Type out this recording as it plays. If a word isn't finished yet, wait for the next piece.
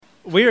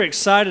We are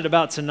excited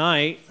about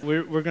tonight.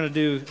 We're going to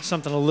do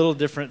something a little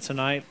different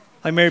tonight.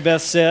 Like Mary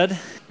Beth said,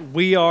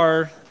 we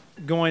are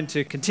going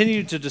to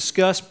continue to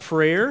discuss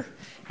prayer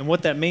and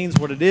what that means,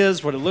 what it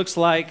is, what it looks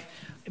like.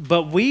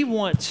 But we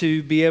want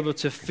to be able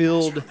to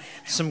field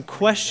some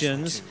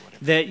questions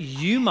that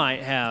you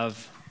might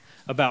have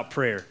about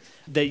prayer,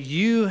 that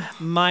you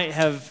might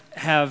have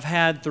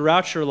had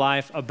throughout your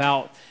life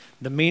about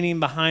the meaning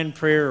behind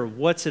prayer, or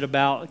what's it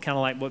about, kind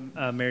of like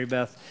what Mary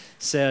Beth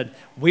said.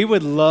 We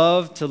would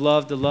love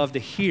to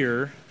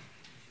hear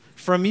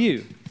from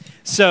you.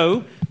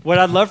 So what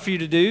I'd love for you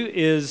to do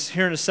is,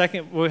 here in a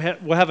second, we'll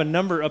have a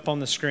number up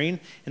on the screen,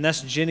 and that's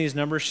Jenny's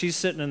number. She's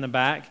sitting in the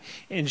back,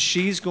 and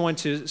she's going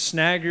to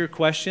snag your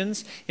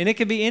questions, and it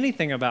could be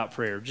anything about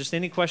prayer, just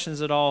any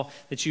questions at all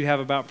that you have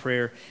about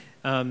prayer.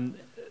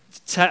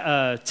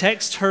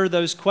 Text her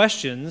those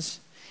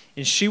questions,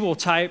 and she will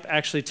type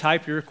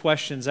your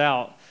questions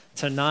out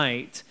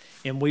tonight,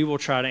 and we will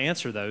try to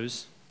answer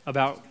those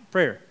about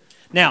prayer.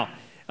 Now,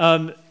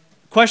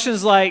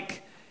 questions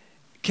like,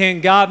 can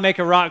God make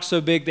a rock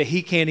so big that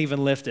he can't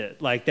even lift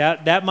it? Like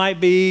that might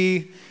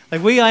be,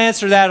 like we'll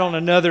answer that on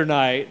another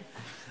night.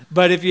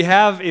 But if you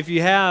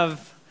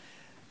have,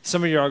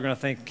 some of you are going to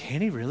think,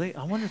 can he really?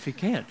 I wonder if he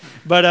can.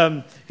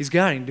 But he's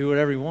got him, do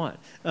whatever he wants.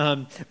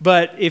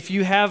 But if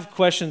you have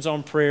questions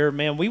on prayer,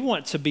 man, we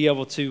want to be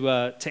able to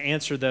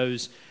answer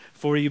those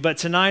for you. But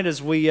tonight,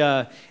 as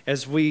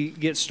we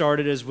get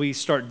started, as we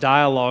start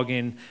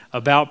dialoguing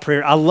about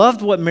prayer, I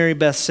loved what Mary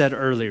Beth said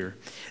earlier,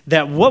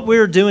 that what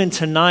we're doing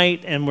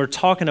tonight, and we're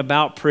talking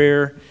about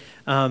prayer,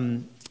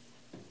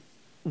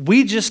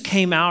 we just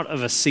came out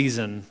of a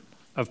season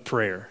of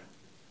prayer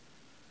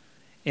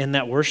in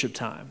that worship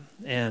time.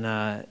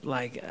 And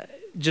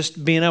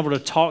just being able to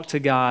talk to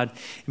God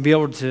and be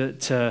able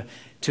to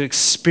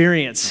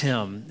experience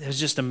Him. It was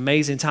just an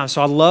amazing time.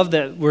 So I love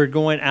that we're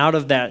going out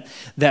of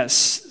that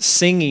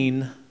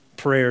singing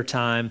prayer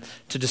time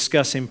to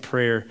discussing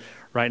prayer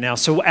right now.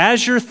 So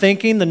as you're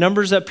thinking, the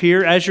numbers up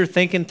here, as you're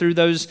thinking through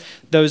those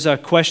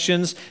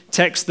questions,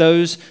 text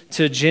those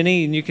to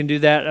Jenny, and you can do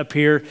that up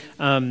here.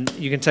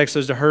 You can text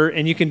those to her,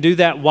 and you can do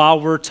that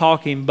while we're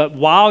talking. But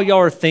while y'all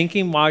are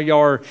thinking, while y'all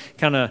are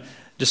kind of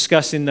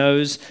discussing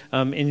those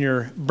in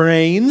your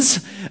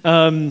brains,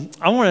 I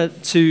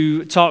wanted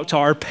to talk to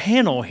our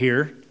panel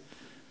here.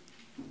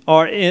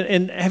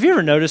 And have you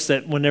ever noticed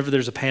that whenever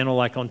there's a panel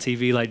like on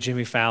TV, like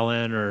Jimmy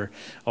Fallon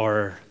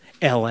or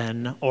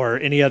Ellen or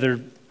any other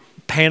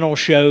panel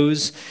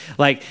shows,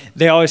 like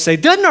they always say,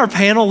 doesn't our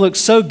panel look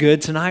so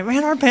good tonight?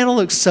 Man, our panel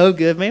looks so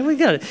good. Man, we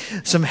got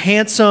some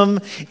handsome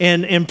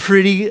and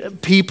pretty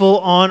people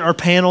on our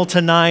panel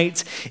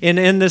tonight. And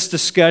in this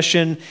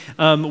discussion,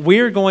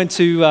 we're going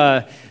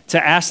to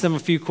ask them a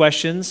few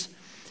questions.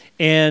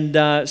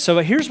 And so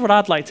here's what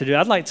I'd like to do.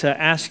 I'd like to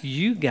ask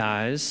you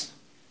guys,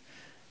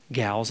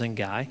 gals and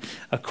guy,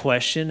 a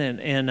question,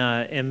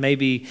 and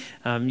maybe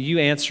you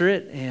answer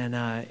it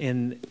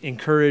and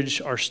encourage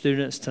our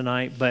students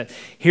tonight. But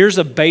here's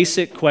a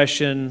basic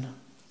question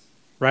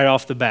right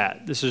off the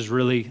bat. This is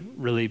really,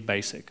 really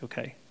basic,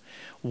 okay?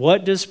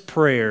 What does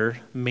prayer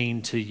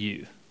mean to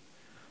you?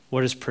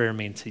 What does prayer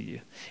mean to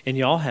you? And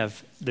y'all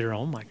have their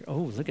own mic.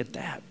 Oh, look at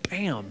that.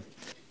 Bam.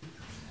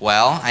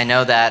 Well, I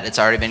know that it's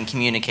already been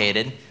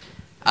communicated.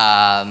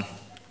 I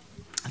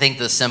think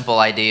the simple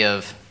idea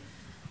of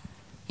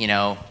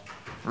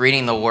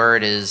reading the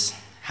Word is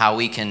how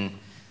we can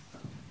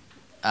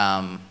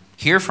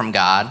hear from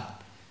God,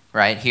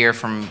 right? Hear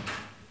from,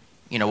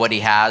 what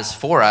He has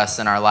for us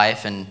in our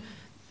life, and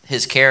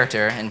His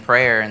character, and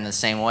prayer in the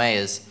same way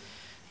is,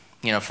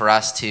 for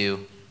us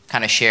to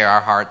kind of share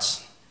our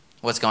hearts,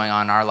 what's going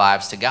on in our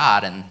lives to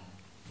God. And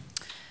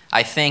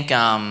I think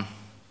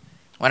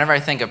whenever I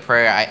think of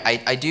prayer,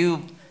 I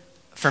do,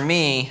 for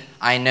me,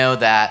 I know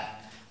that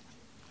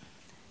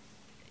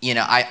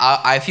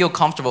I feel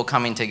comfortable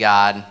coming to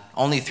God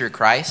only through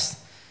Christ,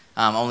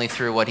 only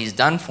through what He's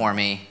done for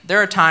me. There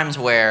are times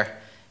where,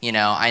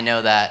 I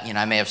know that,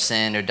 I may have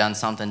sinned or done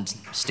something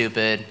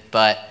stupid,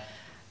 but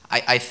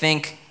I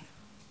think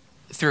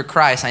through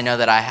Christ, I know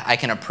that I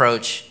can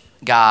approach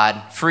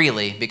God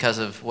freely because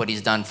of what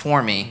He's done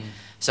for me. Mm-hmm.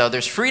 So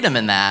there's freedom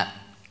in that.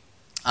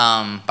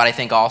 But I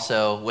think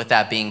also, with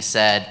that being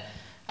said,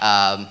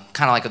 kind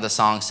of like what the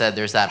song said,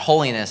 there's that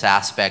holiness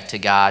aspect to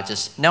God,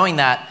 just knowing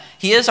that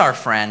He is our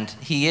friend.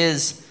 He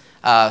is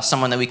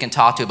someone that we can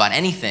talk to about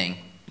anything.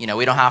 We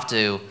don't have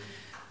to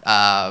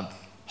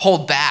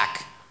hold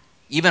back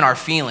even our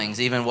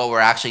feelings, even what we're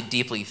actually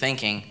deeply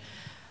thinking.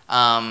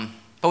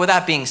 But with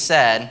that being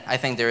said, I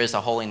think there is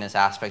a holiness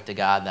aspect to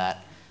God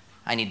that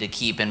I need to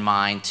keep in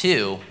mind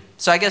too.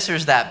 So I guess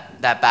there's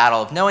that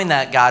battle of knowing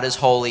that God is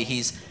holy.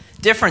 He's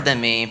different than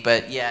me,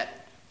 but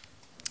yet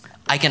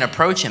I can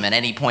approach Him at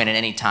any point at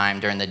any time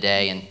during the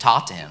day and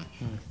talk to Him.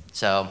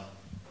 So,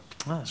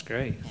 oh, that's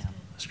great. Yeah.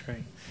 That's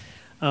great.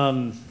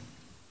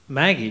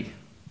 Maggie,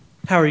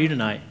 how are you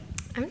tonight?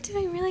 I'm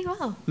doing really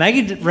well.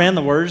 Maggie ran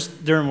the words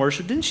during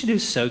worship. Didn't she do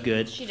so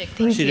good? She did.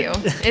 Thank you.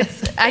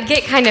 I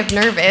get kind of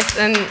nervous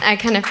and I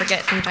kind of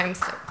forget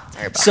sometimes.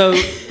 So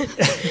sorry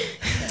about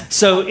that.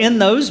 So in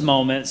those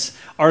moments,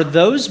 are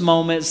those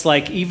moments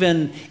like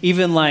even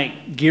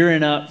like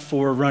gearing up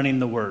for running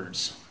the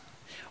words?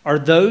 Are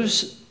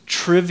those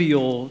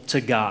trivial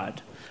to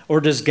God? Or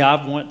does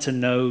God want to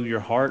know your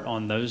heart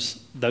on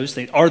those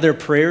things? Are there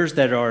prayers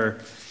that are,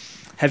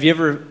 have you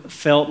ever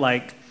felt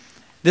like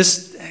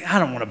this, I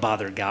don't want to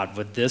bother God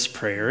with this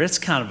prayer. It's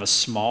kind of a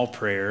small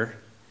prayer,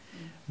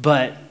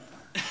 but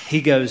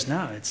he goes,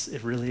 no,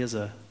 it really is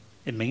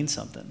it means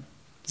something.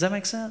 Does that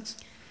make sense?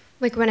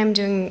 Like when I'm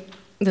doing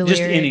the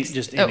Just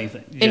lyrics.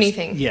 anything.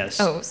 Anything.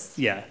 Yes. Oh.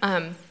 Yeah.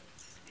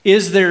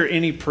 Is there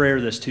any prayer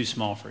that's too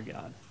small for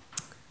God?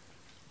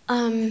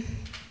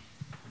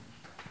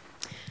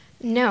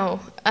 No.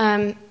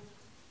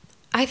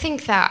 I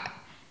think that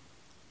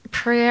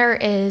prayer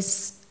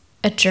is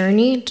a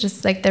journey,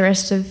 just like the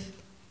rest of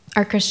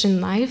our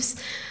Christian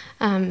lives,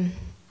 and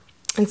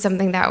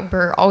something that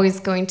we're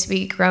always going to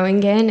be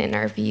growing in, and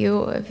our view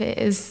of it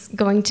is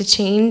going to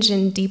change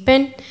and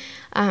deepen.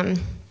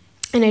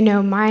 And I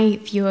know my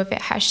view of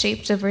it has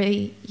shaped over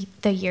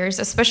the years,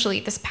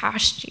 especially this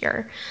past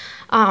year.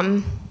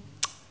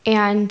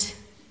 And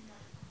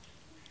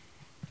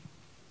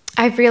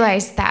I've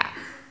realized that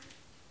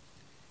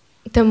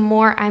the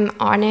more I'm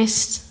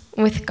honest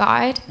with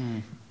God,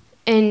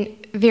 and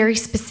very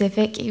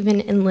specific,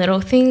 even in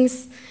little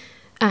things,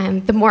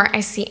 the more I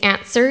see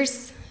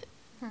answers.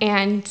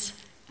 And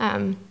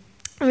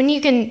when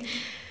you can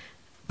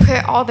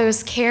put all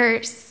those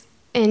cares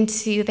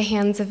into the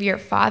hands of your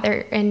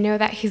Father and know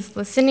that he's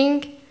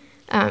listening,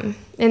 and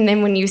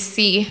then when you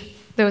see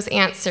those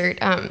answered,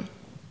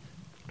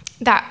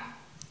 that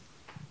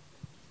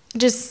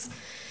just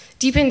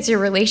deepens your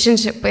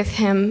relationship with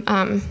him,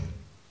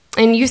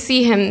 and you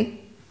see him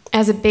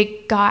as a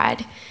big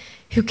God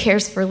who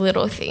cares for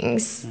little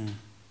things.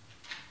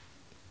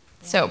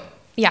 So,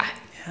 yeah.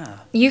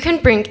 You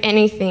can bring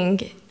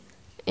anything,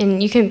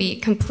 and you can be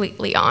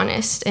completely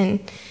honest, and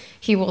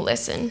he will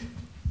listen.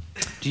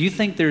 Do you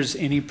think there's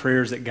any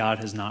prayers that God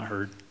has not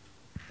heard?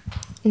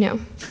 No.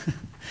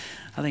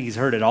 I think he's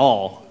heard it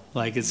all.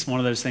 Like, it's one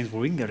of those things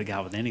where we can go to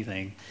God with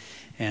anything.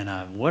 And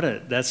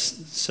that's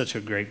such a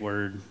great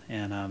word.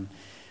 And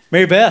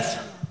Mary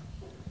Beth,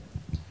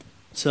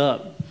 what's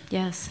up?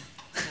 Yes.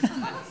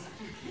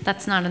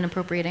 That's not an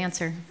appropriate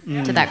answer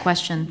to that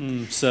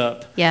question. What's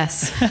up?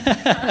 Yes.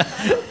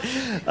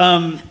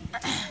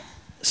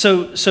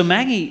 So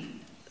Maggie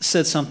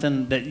said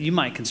something that you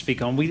might can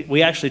speak on.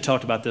 We actually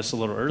talked about this a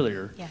little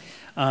earlier.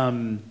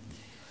 Yeah.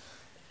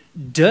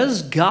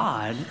 Does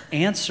God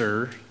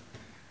answer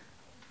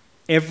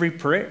every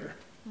prayer?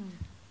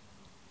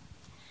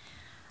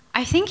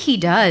 I think he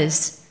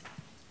does,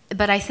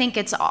 but I think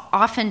it's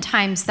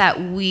oftentimes that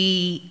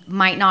we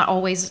might not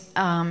always,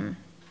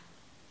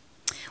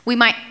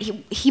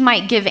 he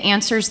might give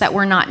answers that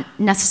we're not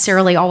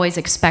necessarily always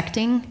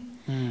expecting.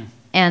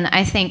 And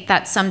I think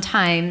that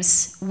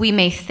sometimes we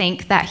may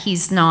think that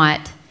he's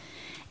not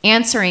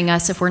answering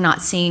us if we're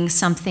not seeing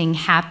something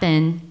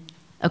happen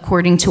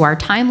according to our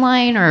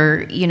timeline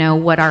or,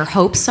 what our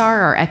hopes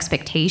are, our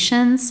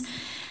expectations.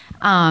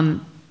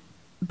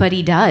 But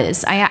he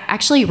does. I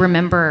actually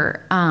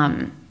remember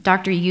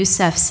Dr.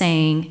 Youssef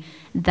saying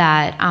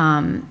that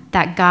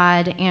that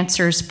God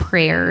answers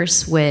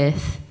prayers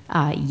with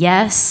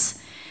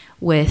yes,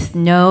 with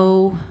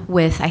no,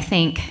 with, I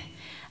think,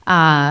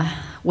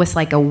 with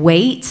like a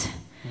wait,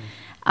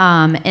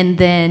 and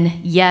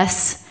then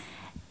yes,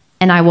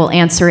 and I will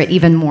answer it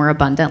even more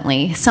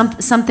abundantly,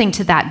 something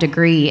to that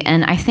degree.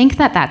 And I think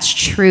that that's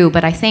true,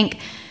 but I think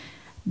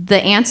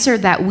the answer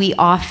that we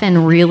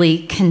often really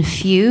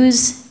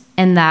confuse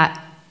and that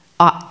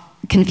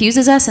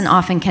confuses us and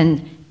often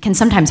can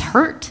sometimes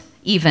hurt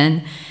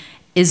even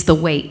is the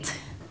wait.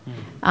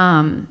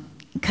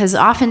 Because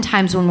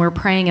oftentimes when we're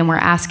praying and we're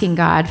asking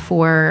God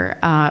for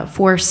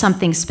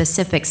something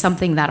specific,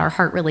 something that our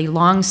heart really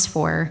longs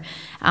for,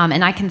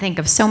 and I can think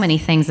of so many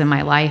things in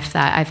my life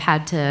that I've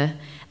had to,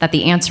 that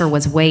the answer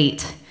was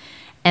wait,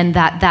 and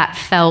that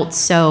felt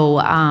so,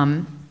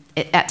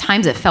 at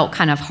times it felt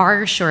kind of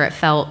harsh, or it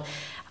felt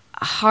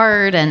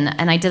hard,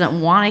 and I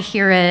didn't want to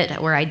hear it,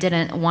 or I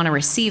didn't want to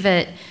receive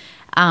it,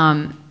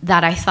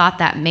 that I thought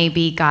that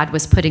maybe God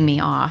was putting me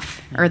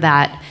off, or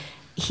that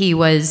he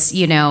was,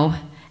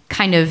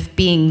 kind of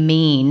being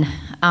mean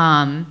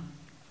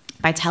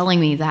by telling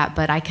me that.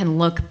 But I can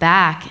look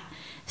back,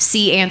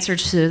 see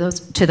answers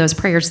to those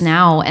prayers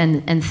now,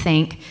 and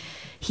think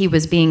he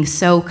was being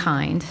so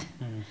kind,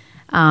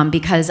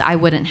 because I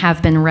wouldn't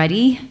have been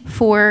ready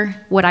for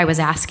what I was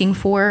asking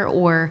for,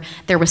 or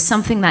there was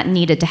something that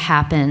needed to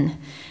happen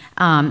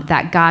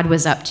that God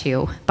was up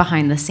to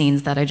behind the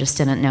scenes that I just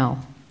didn't know.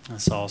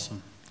 That's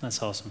awesome.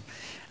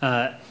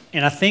 And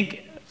I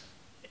think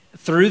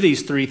through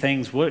these three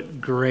things,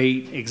 what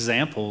great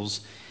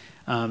examples.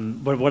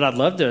 But what I'd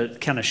love to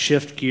kind of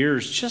shift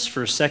gears just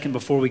for a second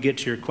before we get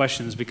to your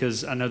questions,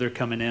 because I know they're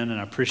coming in and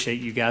I appreciate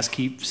you guys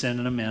keep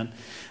sending them in.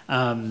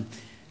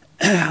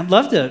 I'd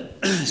love to,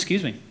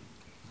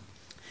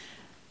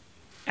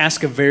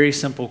 ask a very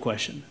simple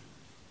question.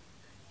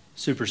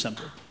 Super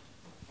simple.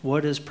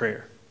 What is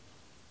prayer?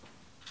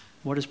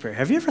 What is prayer?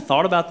 Have you ever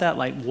thought about that?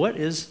 Like,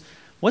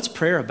 what's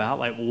prayer about?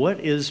 Like, what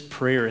is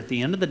prayer? At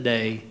the end of the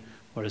day,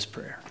 what is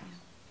prayer?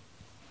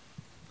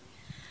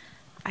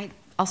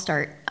 I'll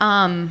start.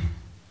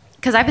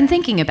 Because I've been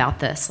thinking about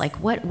this. Like,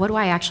 what do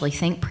I actually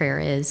think prayer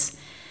is?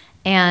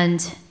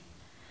 And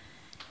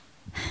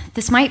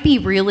this might be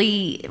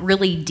really,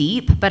 really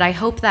deep, but I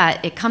hope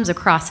that it comes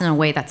across in a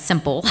way that's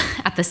simple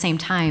at the same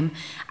time.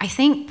 I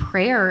think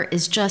prayer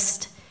is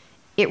just,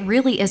 it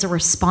really is a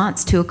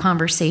response to a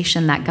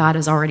conversation that God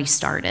has already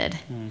started.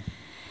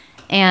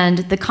 And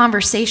the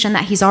conversation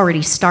that he's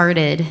already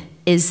started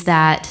is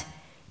that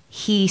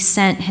he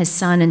sent his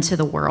son into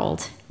the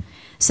world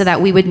so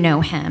that we would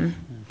know him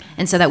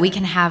and so that we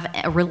can have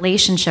a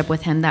relationship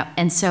with him.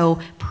 And so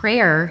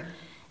prayer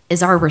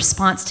is our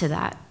response to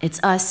that. It's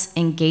us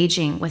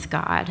engaging with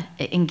God,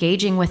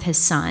 engaging with his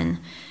son.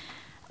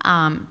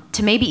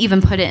 To maybe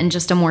even put it in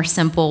just a more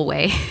simple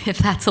way, if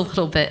that's a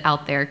little bit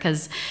out there,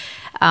 because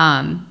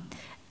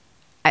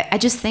I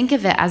just think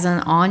of it as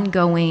an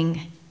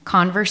ongoing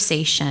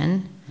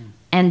conversation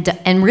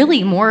and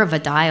really more of a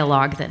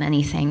dialogue than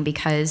anything,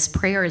 because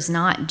prayer is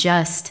not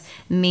just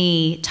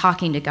me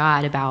talking to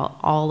God about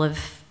all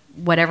of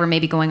whatever may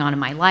be going on in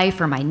my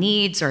life or my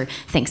needs or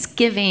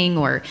Thanksgiving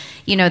or,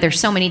 there's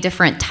so many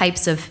different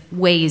types of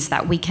ways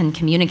that we can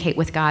communicate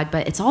with God,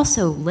 but it's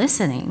also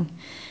listening.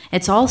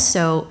 It's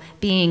also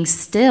being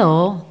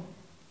still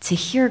to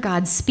hear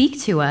God speak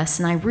to us.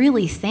 And I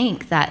really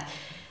think that's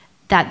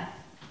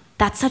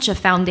such a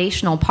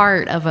foundational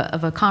part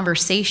of a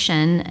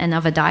conversation and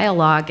of a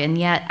dialogue, and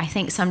yet I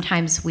think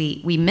sometimes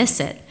we miss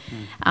it.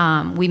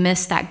 We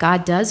miss that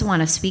God does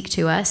want to speak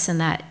to us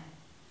and that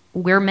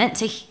we're meant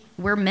to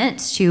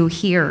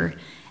hear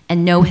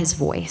and know his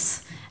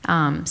voice.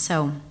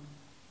 So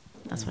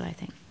that's what I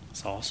think.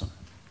 That's awesome.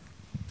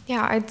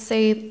 Yeah, I'd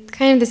say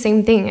kind of the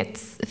same thing.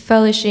 It's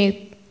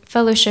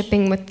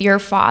fellowshipping with your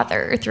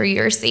Father through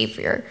your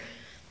Savior.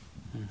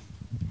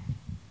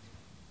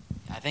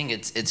 I think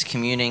it's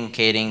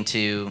communicating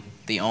to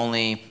the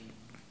only,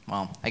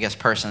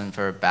 person,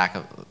 for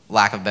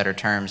lack of better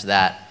terms,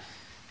 that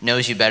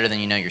knows you better than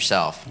you know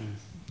yourself.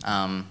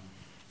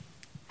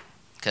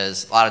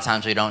 Because a lot of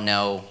times we don't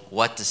know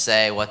what to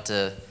say, what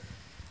to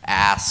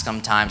ask.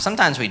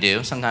 Sometimes we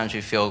do. Sometimes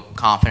we feel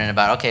confident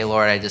about, okay,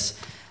 Lord,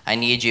 I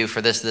need you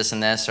for this,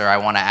 and this, or I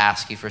want to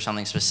ask you for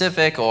something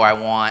specific, or I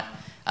want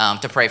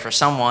to pray for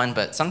someone.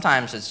 But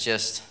sometimes it's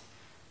just,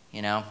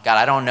 God,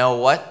 I don't know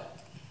what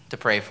to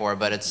pray for,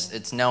 but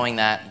it's knowing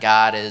that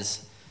God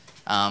is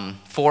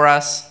for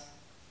us,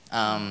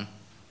 kind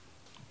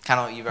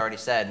of what you've already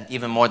said,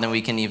 even more than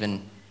we can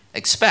even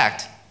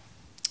expect.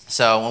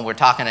 So when we're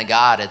talking to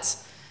God,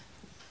 it's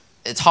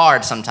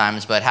hard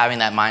sometimes, but having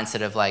that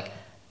mindset of like,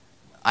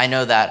 I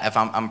know that if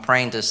I'm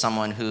praying to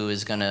someone who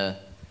is going to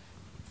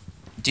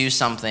do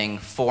something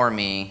for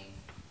me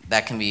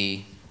that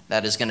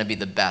is going to be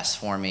the best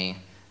for me,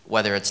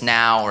 whether it's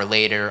now or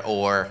later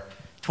or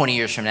 20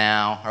 years from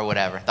now or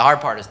whatever. The hard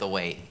part is the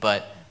wait,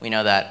 but we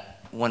know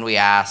that when we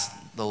ask,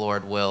 the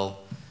Lord will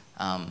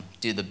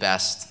do the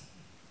best,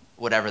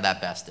 whatever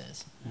that best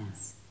is.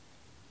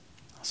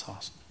 That's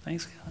awesome.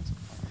 Thanks, guys.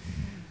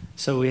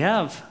 So we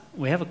have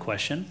a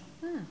question.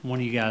 One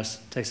of you guys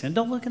takes in.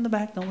 Don't look in the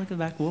back. We'll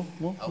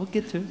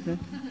get to it.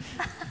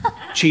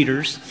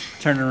 Cheaters,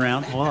 turn it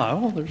around. Well, I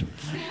will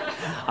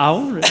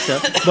read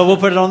it, but we'll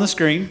put it on the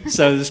screen.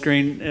 So the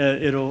screen,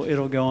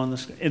 it'll go on the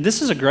screen. And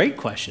this is a great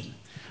question.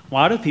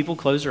 Why do people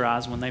close their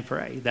eyes when they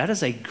pray? That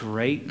is a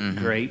great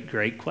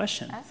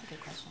question. That's a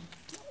good question.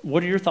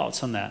 What are your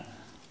thoughts on that?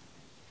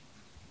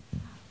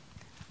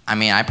 I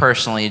mean, I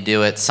personally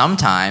do it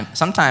sometimes.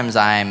 Sometimes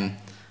I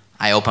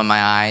open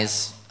my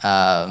eyes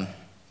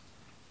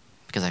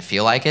because I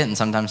feel like it, and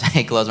sometimes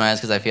I close my eyes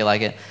because I feel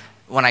like it.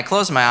 When I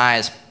close my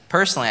eyes,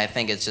 personally, I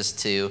think it's just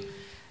to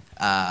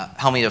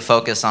help me to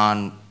focus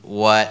on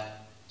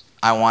what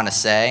I want to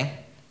say,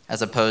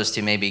 as opposed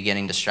to maybe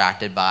getting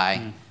distracted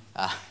by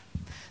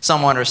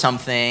someone or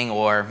something,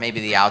 or maybe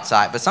the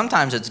outside. But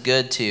sometimes it's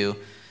good to,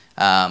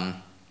 open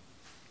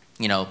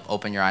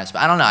your eyes.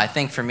 But I don't know. I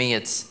think for me,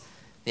 it's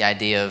the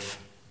idea of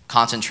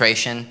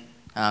concentration.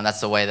 That's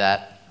the way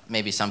that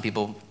maybe some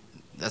people,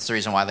 that's the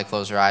reason why they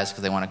close their eyes,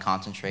 because they want to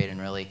concentrate and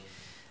really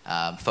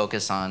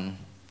focus on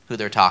who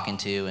they're talking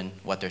to and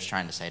what they're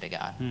trying to say to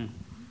God.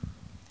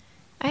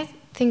 I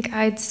think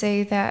I'd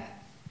say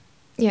that,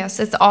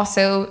 yes, it's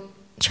also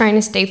trying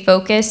to stay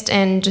focused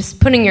and just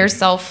putting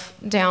yourself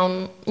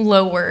down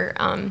lower.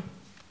 But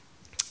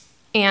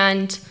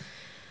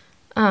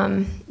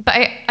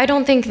I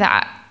don't think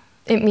that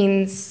it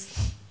means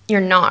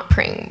you're not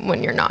praying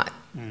when you're not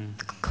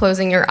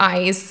closing your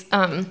eyes.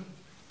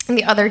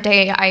 The other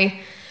day,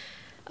 I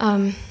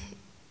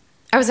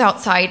was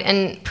outside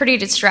and pretty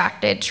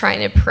distracted trying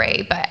to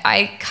pray, but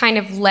I kind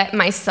of let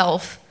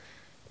myself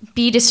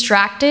be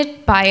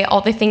distracted by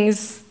all the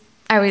things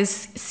I was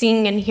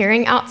seeing and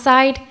hearing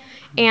outside.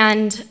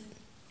 And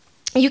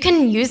you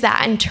can use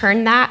that and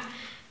turn that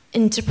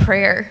into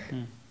prayer.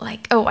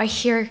 Like, oh, I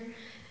hear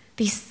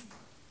these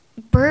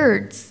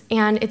birds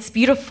and it's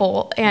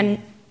beautiful,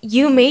 and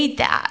you made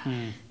that.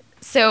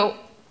 So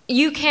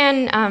you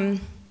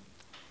can,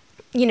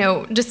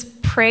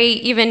 just pray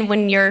even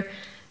when you're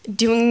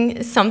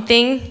doing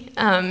something,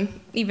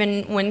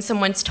 even when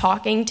someone's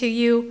talking to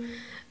you.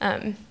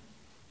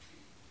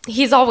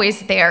 He's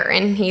always there,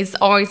 and he's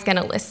always going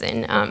to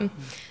listen.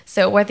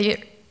 So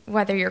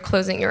whether you're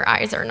closing your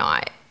eyes or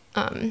not,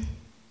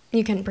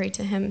 you can pray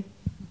to him.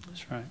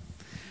 That's right.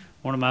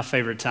 One of my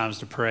favorite times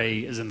to pray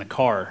is in the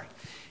car,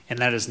 and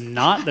that is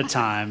not the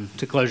time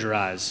to close your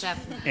eyes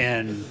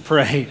and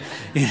pray.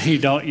 You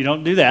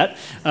don't do that,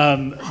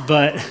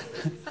 but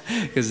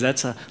because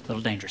that's a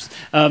little dangerous.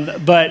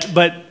 But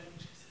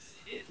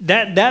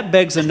that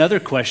begs another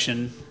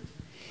question: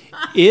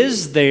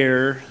 is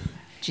there?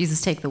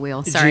 Jesus, take the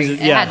wheel. Sorry,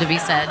 Jesus, it had to be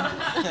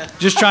said.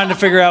 Just trying to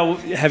figure out.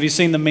 Have you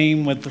seen the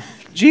meme with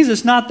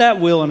Jesus, not that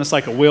wheel, and it's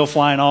like a wheel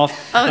flying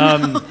off?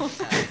 No.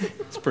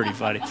 It's pretty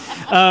funny.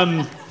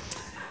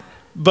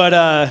 But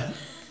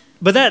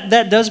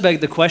that does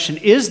beg the question: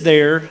 is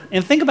there?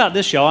 And think about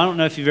this, y'all. I don't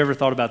know if you've ever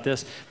thought about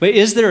this, but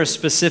is there a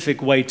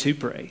specific way to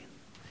pray?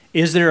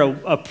 Is there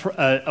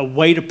a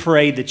way to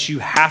pray that you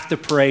have to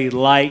pray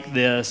like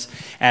this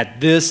at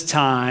this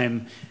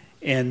time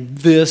in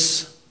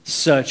this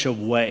such a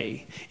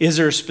way? Is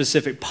there a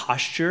specific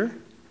posture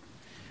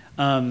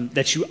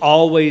that you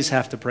always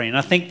have to pray? And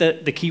I think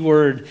that the key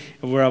word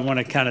where I want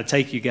to kind of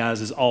take you guys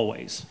is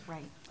always.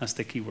 Right. That's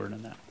the key word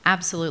in that.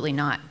 Absolutely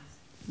not.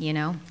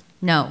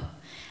 No.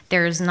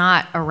 There's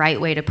not a right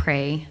way to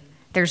pray.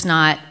 There's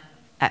not.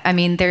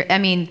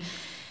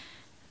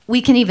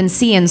 We can even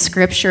see in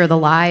Scripture the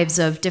lives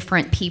of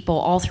different people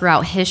all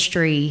throughout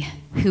history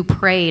who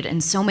prayed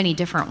in so many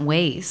different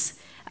ways.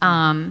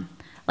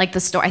 Like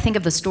I think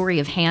of the story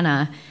of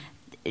Hannah.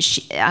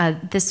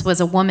 This was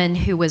a woman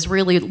who was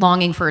really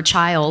longing for a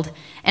child,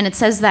 and it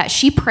says that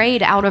she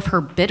prayed out of her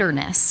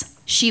bitterness.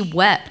 She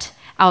wept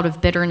out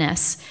of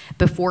bitterness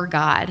before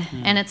God.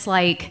 And it's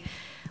like,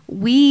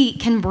 we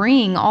can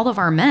bring all of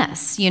our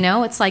mess,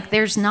 It's like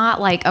there's not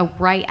like a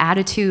right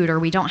attitude, or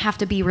we don't have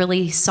to be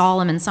really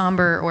solemn and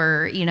somber,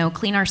 or,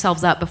 clean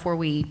ourselves up before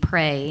we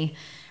pray.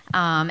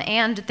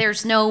 And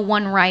there's no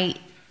one right,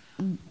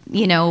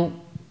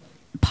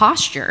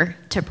 posture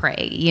to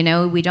pray.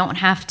 We don't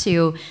have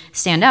to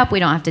stand up, we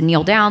don't have to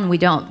kneel down,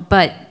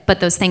 but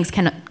those things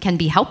can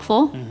be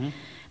helpful. Mm-hmm.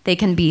 They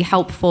can be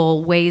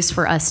helpful ways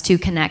for us to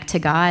connect to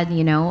God.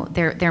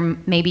 There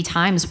may be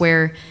times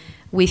where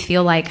we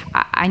feel like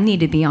I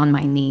need to be on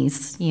my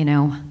knees.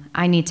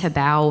 I need to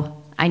bow.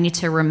 I need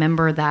to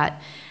remember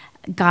that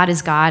God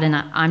is God and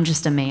I'm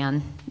just a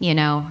man,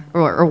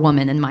 or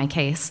woman in my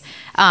case.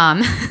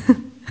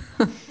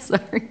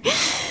 Sorry.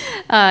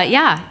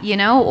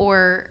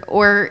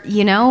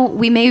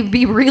 We may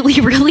be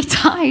really, really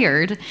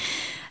tired,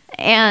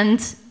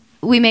 and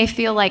we may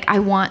feel like I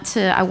want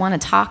to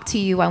talk to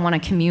you, I want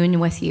to commune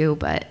with you,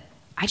 but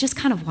I just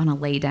kind of want to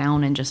lay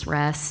down and just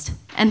rest,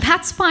 and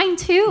that's fine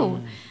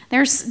too.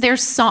 There's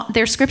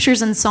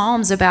scriptures and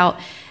Psalms about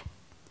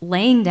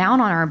laying down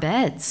on our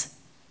beds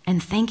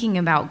and thinking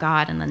about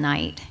God in the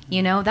night.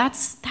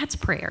 That's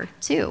prayer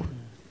too.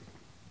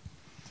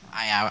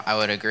 I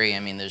would agree.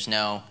 There's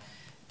no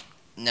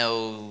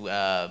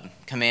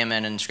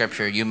commandment in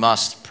Scripture, you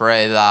must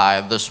pray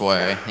this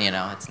way.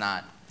 It's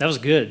not. That was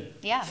good.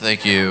 Yeah.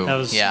 Thank you. That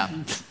was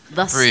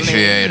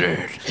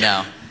appreciated.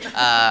 No.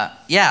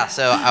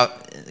 So I'll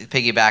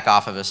piggyback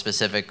off of a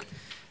specific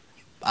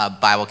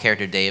Bible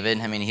character, David.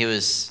 He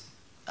was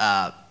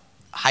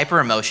hyper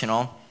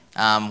emotional.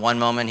 One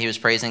moment he was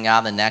praising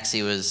God, the next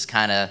he was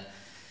kind of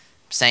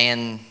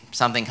saying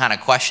something kind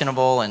of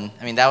questionable, and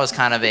that was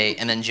kind of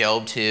and then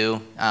Job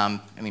too.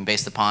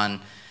 Based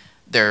upon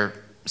their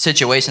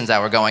situations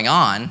that were going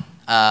on.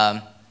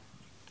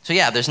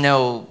 There's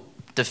no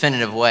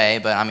definitive way,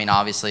 but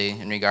obviously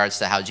in regards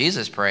to how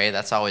Jesus prayed,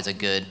 that's always a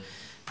good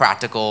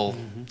practical,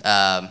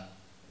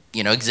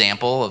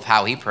 example of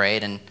how he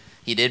prayed, and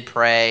he did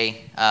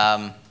pray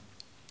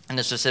in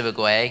a specific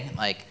way.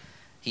 Like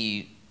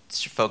he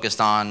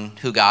focused on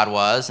who God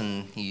was,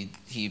 and he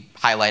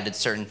highlighted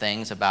certain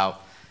things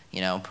about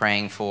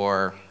praying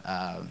for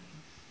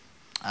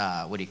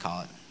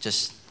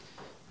just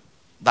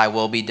thy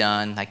will be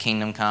done, thy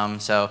kingdom come.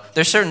 So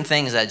there's certain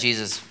things that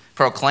Jesus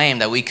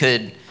proclaimed that we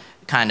could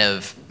kind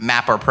of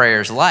map our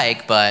prayers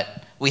like,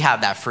 but we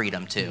have that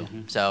freedom too.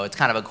 Mm-hmm. So it's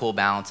kind of a cool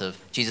balance of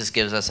Jesus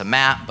gives us a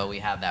map, but we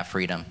have that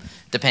freedom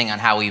depending on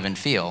how we even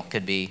feel.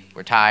 Could be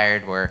we're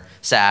tired, we're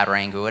sad, or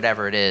angry,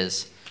 whatever it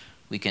is,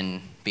 we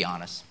can be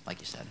honest, like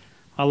you said.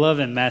 I love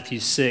in Matthew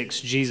 6,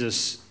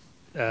 Jesus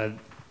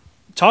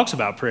talks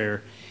about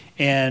prayer,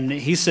 and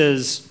he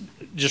says,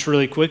 just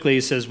really quickly,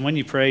 he says, when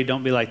you pray,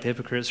 don't be like the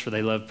hypocrites, for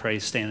they love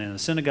praise standing in the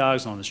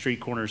synagogues and on the street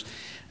corners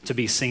to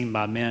be seen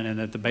by men. And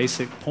that the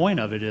basic point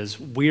of it is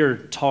we're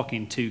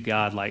talking to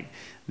God, like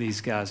these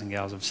guys and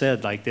gals have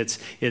said. Like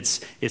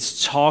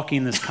it's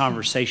talking this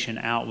conversation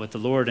out with the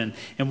Lord. And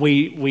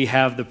we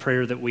have the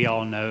prayer that we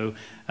all know.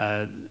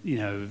 The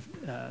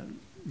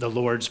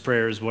Lord's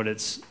Prayer is what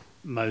it's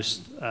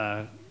most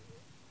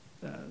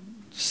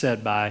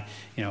said by,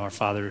 our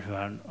Father who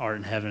art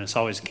in heaven. It's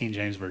always King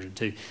James Version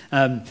too.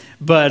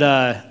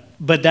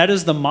 But that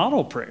is the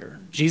model prayer.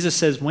 Jesus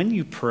says, when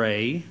you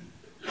pray,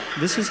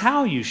 this is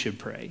how you should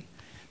pray.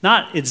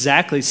 Not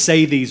exactly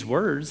say these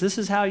words. This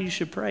is how you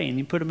should pray, and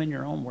you put them in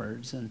your own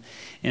words.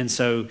 And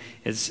so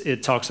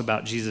it talks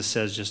about, Jesus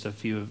says just a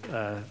few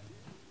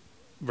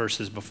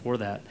verses before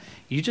that,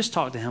 you just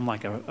talk to him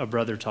like a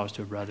brother talks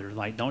to a brother.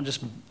 Like, don't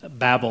just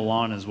babble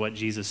on, is what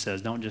Jesus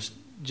says. Don't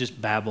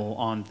just babble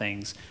on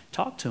things.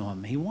 Talk to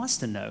him. He wants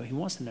to know. He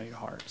wants to know your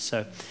heart.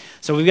 So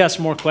we've got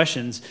some more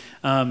questions.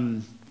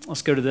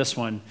 Let's go to this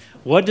one.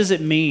 What does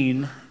it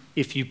mean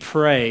if you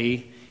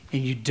pray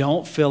and you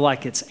don't feel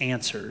like it's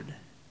answered?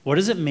 What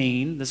does it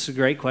mean? This is a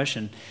great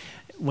question.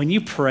 When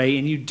you pray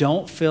and you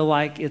don't feel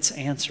like it's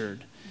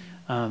answered.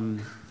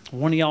 One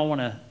of y'all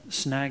want to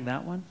snag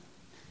that one?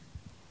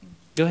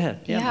 Go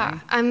ahead. Yeah.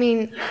 I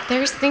mean,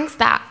 there's things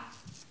that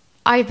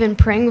I've been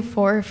praying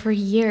for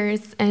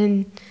years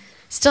and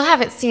still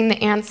haven't seen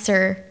the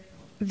answer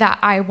that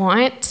I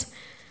want.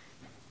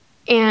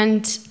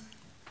 And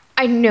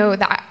I know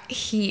that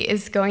he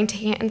is going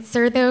to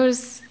answer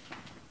those.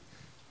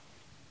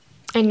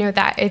 I know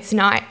that it's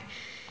not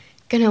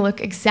going to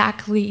look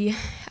exactly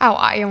how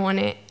I want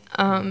it.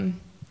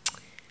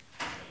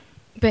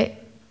 But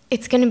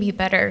it's going to be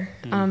better.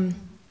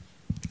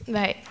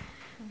 But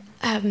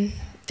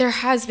there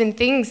has been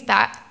things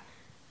that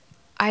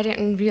I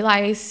didn't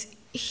realize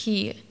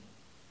he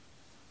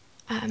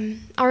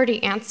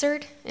already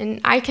answered,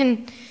 and I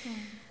can,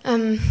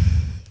 to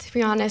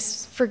be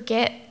honest,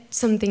 forget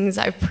some things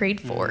I've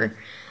prayed for,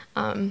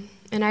 and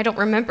I don't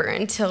remember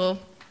until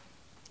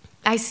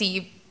I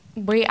see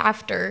way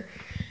after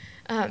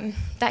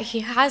that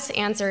he has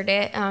answered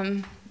it.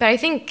 But I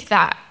think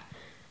that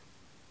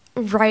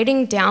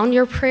writing down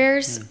your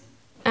prayers,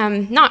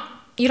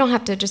 you don't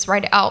have to just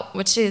write it out,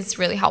 which is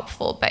really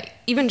helpful, but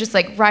even just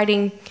like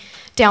writing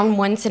down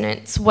one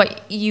sentence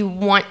what you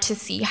want to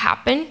see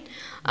happen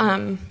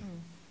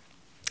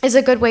is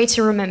a good way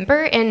to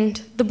remember. And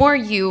the more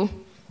you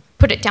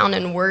put it down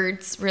in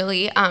words,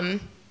 really, I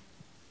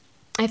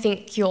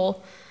think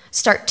you'll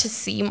start to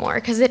see more,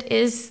 because it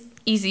is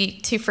easy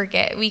to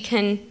forget. We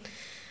can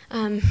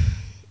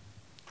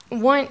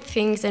want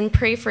things and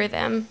pray for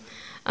them,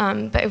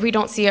 but if we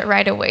don't see it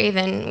right away,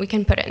 then we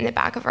can put it in the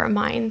back of our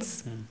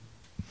minds.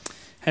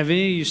 Have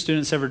any of you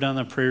students ever done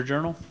a prayer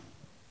journal?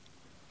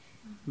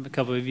 A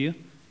couple of you?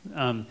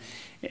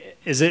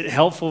 Is it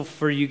helpful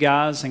for you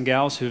guys and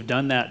gals who have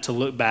done that to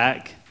look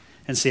back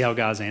and see how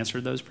God's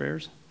answered those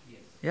prayers? Yes.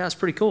 Yeah, it's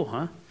pretty cool,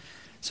 huh?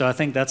 So I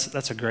think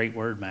that's a great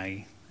word,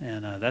 Maggie.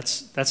 And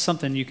that's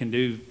something you can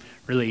do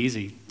really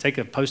easy. Take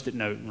a Post-it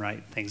note and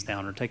write things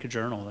down, or take a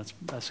journal.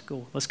 That's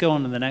cool. Let's go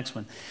on to the next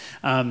one.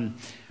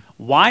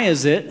 Why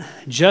is it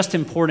just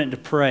important to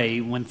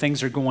pray when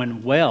things are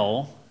going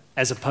well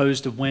as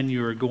opposed to when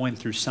you are going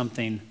through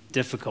something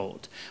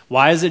difficult?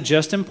 Why is it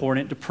just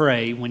important to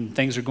pray when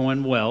things are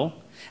going well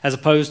as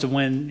opposed to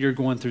when you're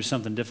going through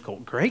something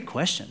difficult? Great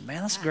question,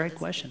 man. That's a great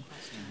question.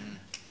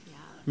 Yeah.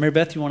 Mary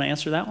Beth, you want to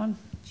answer that one?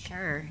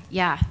 Sure.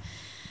 Yeah.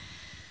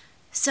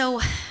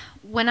 So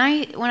when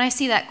I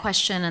see that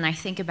question and I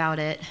think about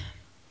it,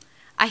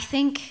 I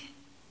think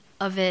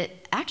of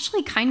it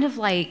actually kind of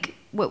like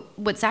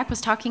what Zach was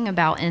talking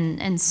about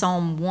in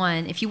Psalm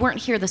 1. If you weren't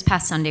here this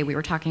past Sunday, we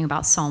were talking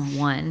about Psalm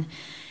 1.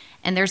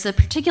 And there's a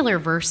particular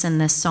verse in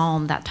this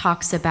psalm that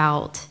talks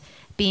about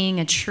being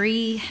a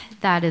tree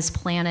that is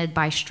planted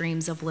by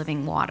streams of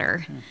living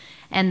water.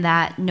 And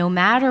that no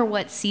matter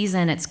what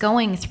season it's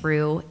going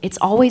through, it's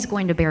always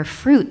going to bear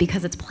fruit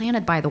because it's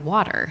planted by the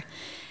water.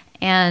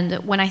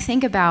 And when I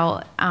think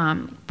about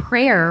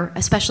prayer,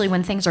 especially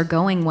when things are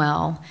going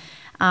well,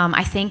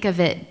 I think of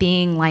it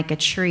being like a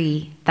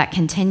tree that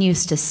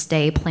continues to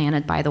stay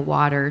planted by the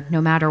water no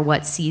matter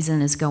what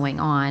season is going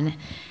on.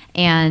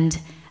 And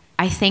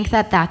I think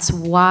that that's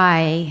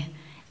why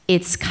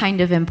it's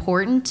kind of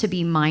important to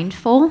be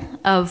mindful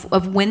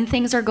of when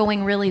things are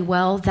going really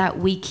well, that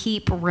we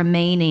keep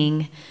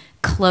remaining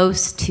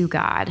close to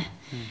God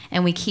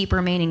and we keep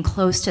remaining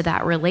close to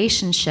that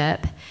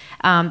relationship,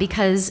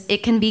 because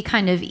it can be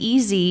kind of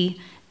easy.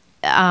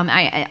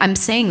 I'm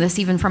saying this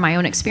even from my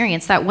own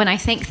experience, that when I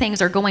think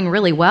things are going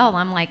really well,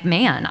 I'm like,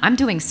 man, I'm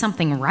doing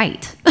something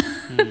right.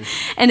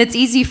 And it's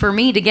easy for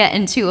me to get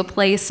into a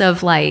place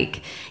of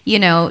like,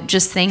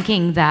 just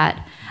thinking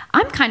that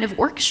I'm kind of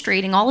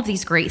orchestrating all of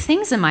these great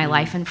things in my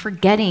life and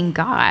forgetting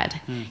God.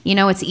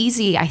 It's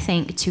easy, I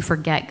think, to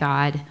forget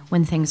God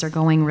when things are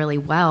going really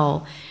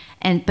well.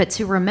 But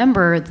to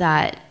remember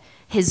that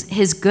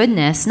his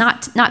goodness,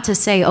 not to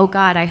say, oh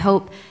God, I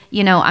hope,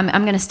 I'm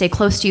going to stay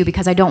close to you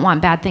because I don't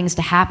want bad things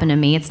to happen to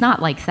me. It's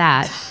not like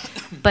that.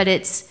 But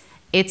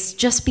it's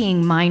just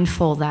being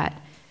mindful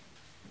that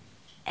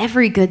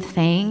every good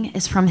thing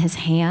is from his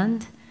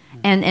hand,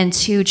 and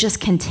to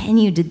just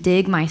continue to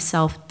dig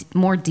myself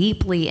more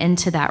deeply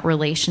into that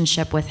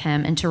relationship with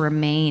him and to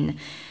remain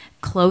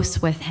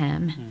close with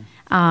him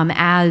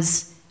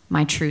as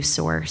my true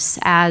source,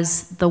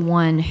 as the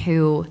one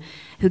who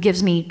who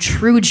gives me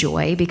true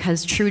joy,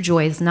 because true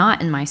joy is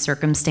not in my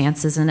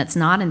circumstances and it's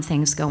not in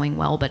things going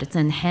well, but it's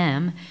in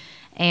him.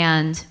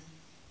 And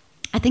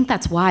I think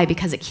that's why,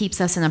 because it keeps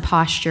us in a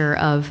posture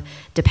of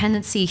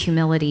dependency,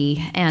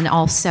 humility, and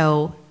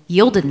also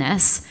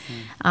yieldedness.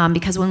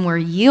 Because when we're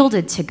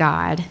yielded to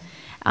God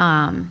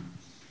in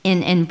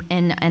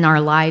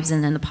our lives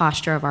and in the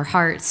posture of our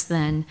hearts,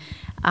 then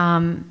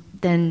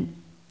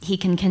he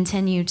can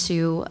continue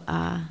to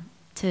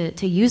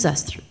use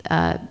us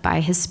by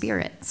his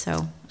Spirit.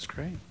 So that's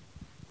great.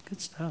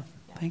 Good stuff.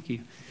 Thank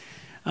you.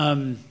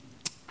 Let's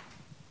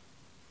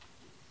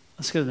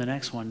go to the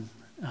next one.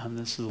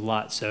 This is a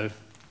lot, so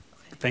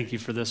thank you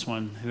for this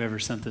one, whoever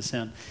sent this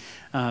in.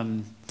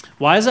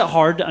 Why is it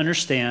hard to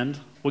understand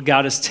what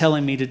God is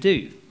telling me to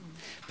do?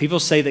 People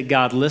say that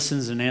God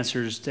listens and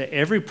answers to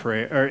every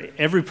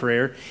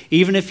prayer,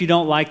 even if you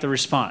don't like the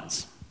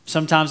response.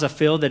 Sometimes I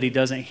feel that he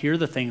doesn't hear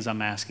the things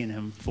I'm asking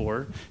him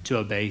for to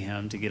obey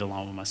him, to get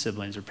along with my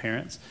siblings or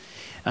parents.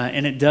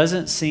 And it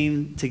doesn't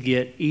seem to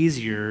get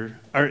easier,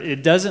 or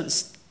it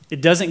doesn't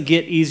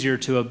get easier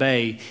to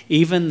obey,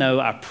 even though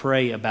I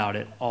pray about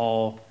it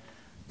all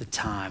the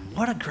time.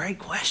 What a great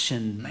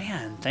question,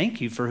 man.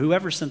 Thank you for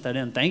whoever sent that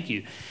in. Thank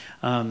you.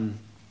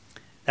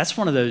 That's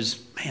one of those,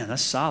 man,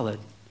 that's solid.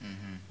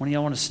 One of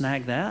y'all want to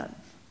snag that?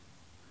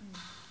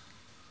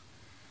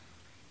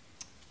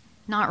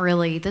 not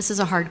really. This is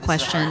a hard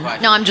question.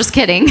 No, I'm just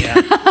kidding.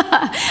 Yeah.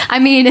 I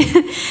mean,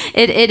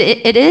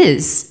 it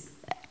is.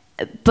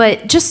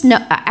 But just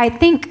know, I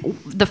think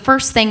the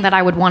first thing that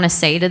I would want to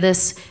say to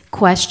this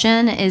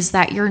question is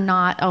that you're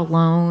not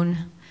alone.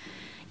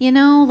 You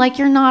know, like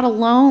you're not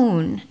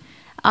alone.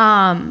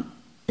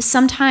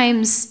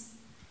 Sometimes,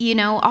 you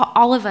know,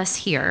 all of us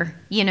here,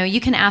 you know, you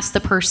can ask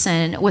the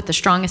person with the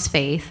strongest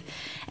faith,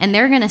 and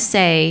they're going to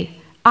say,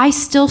 I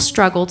still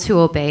struggle to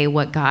obey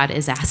what God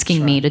is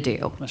asking me to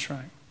do. That's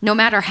right. No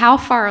matter how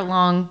far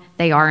along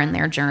they are in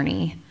their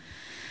journey.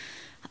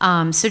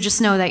 So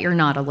just know that you're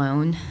not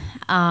alone.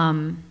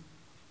 I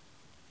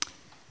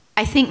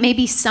think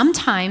maybe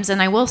sometimes,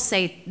 and I will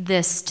say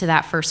this to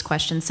that first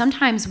question,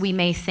 sometimes we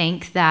may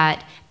think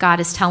that God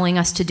is telling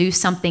us to do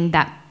something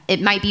that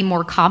it might be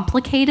more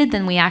complicated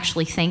than we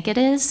actually think it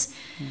is.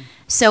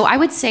 So I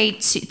would say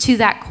to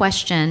that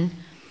question,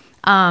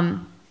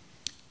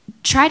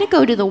 try to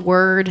go to the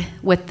Word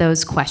with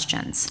those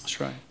questions. That's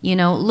right. You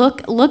know,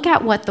 look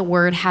at what the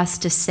Word has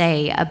to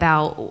say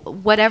about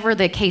whatever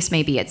the case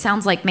may be. It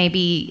sounds like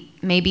maybe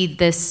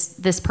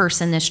this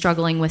person is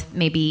struggling with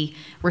maybe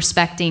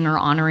respecting or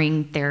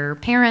honoring their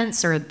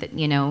parents, or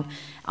you know,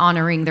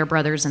 honoring their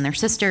brothers and their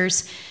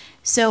sisters.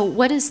 So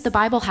what does the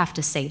Bible have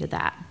to say to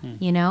that?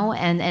 You know,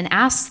 and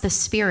ask the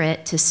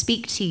Spirit to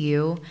speak to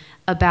you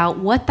about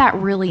what that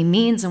really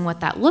means and what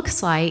that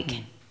looks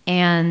like,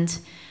 and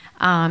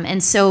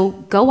so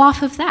go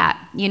off of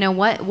that. You know,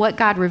 what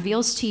God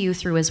reveals to you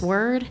through His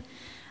Word,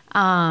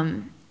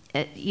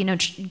 you know,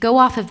 go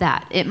off of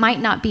that. It might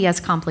not be as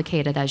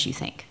complicated as you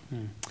think.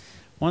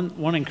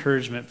 One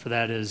encouragement for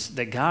that is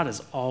that God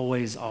is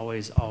always,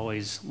 always,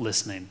 always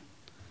listening.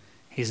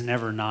 He's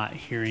never not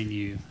hearing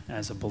you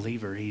as a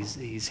believer.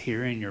 He's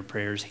hearing your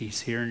prayers.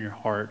 He's hearing your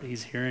heart.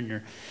 He's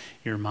hearing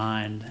your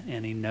mind,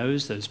 and He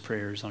knows those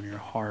prayers on your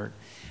heart.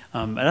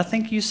 And I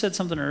think you said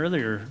something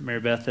earlier, Mary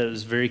Beth, that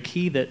was very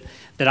key that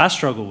I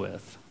struggle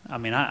with. I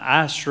mean,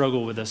 I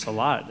struggle with this a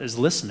lot, is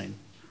listening.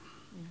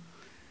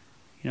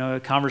 You know, a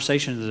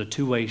conversation is a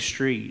two-way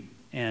street,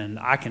 and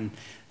it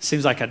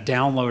seems like I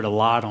download a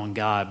lot on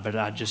God, but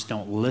I just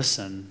don't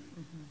listen.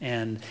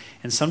 And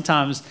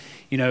sometimes,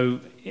 you know,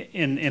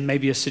 in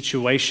maybe a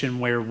situation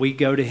where we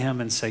go to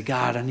Him and say,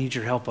 God, I need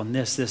your help on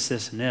this,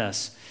 this, and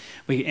this.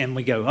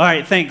 We go, all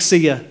right, thanks, see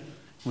ya.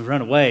 We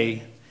run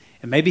away.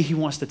 And maybe He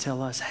wants to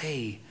tell us,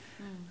 hey,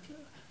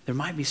 there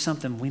might be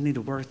something we need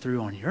to work through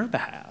on your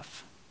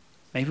behalf.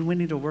 Maybe we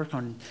need to work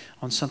on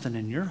something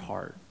in your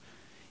heart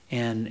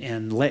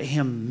and let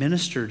Him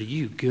minister to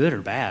you, good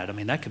or bad. I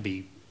mean, that could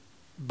be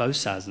both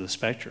sides of the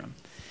spectrum.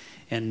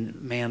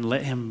 And man,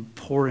 let Him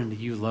pour into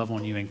you, love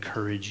on you,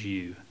 encourage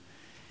you.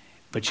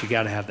 But you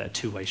got to have that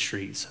two-way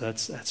street. So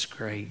that's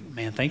great.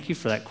 Man, thank you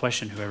for that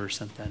question, whoever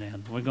sent that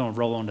in. We're going to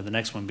roll on to the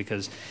next one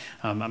because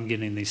I'm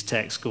getting these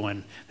texts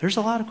going, there's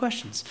a lot of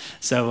questions.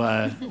 So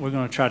we're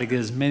going to try to get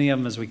as many of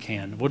them as we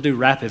can. We'll do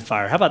rapid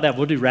fire. How about that?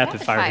 We'll do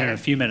rapid fire here in a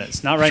few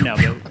minutes. Not right now,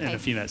 but in a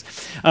few minutes.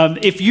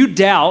 If you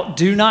doubt,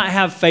 do not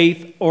have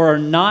faith, or are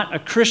not a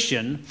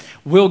Christian,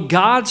 will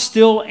God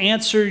still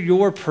answer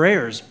your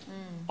prayers?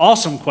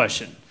 Awesome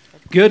question.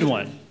 Good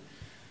one.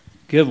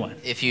 Good one.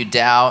 If you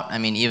doubt, I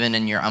mean, even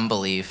in your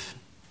unbelief,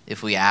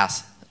 if we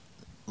ask,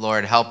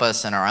 Lord, help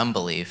us in our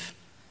unbelief,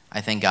 I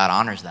think God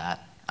honors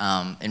that.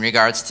 In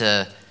regards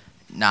to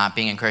not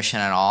being a Christian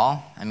at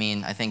all, I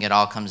mean, I think it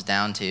all comes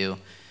down to,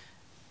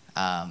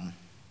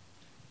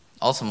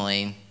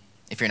 ultimately,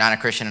 if you're not a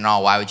Christian at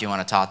all, why would you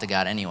want to talk to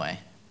God anyway?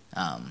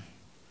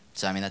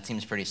 So, I mean, that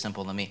seems pretty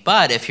simple to me.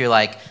 But if you're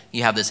like,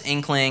 you have this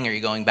inkling, or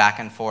you're going back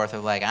and forth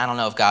of like, I don't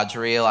know if God's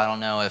real, I don't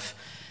know if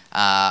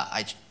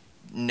I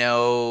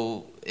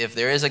know if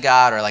there is a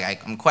God, or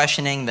like I'm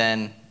questioning,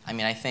 then I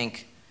mean, I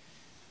think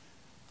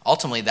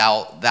ultimately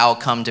that'll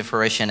come to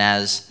fruition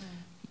as,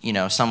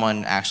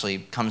 someone actually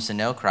comes to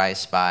know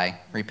Christ by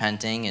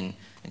repenting and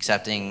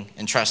accepting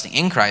and trusting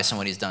in Christ and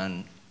what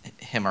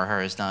him or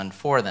her has done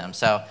for them.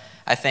 So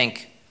I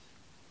think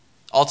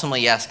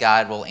ultimately, yes,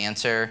 God will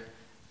answer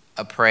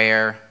a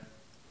prayer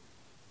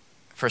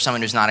for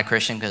someone who's not a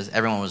Christian, because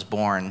everyone was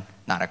born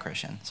not a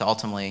Christian. So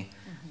ultimately,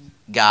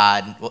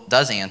 God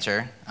does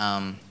answer,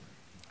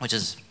 which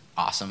is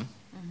awesome.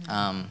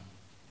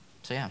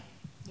 So yeah.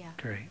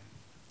 Great.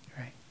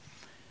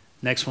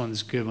 Next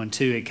one's a good one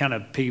too. It kind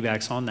of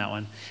piggybacks on that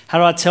one. How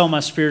do I tell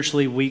my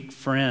spiritually weak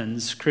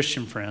friends,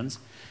 Christian friends,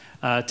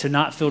 to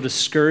not feel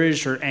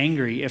discouraged or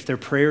angry if their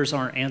prayers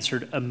aren't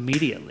answered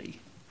immediately?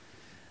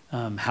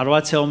 How do I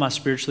tell my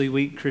spiritually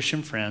weak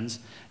Christian friends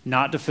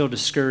not to feel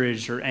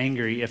discouraged or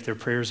angry if their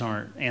prayers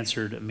aren't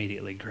answered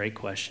immediately? Great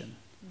question.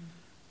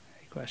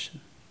 Great question.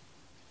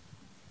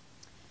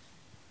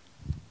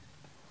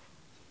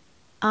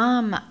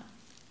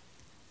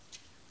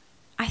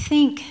 I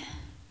think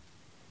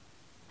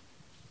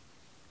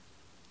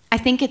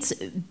it's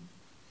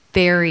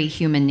very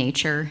human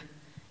nature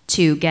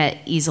to get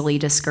easily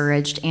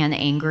discouraged and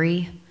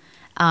angry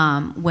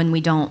when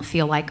we don't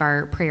feel like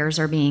our prayers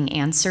are being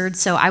answered.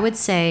 So I would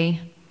say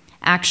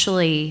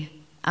actually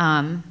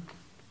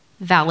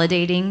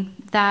validating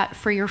that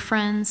for your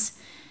friends,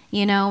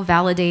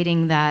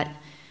 validating that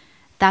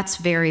that's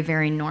very,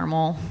 very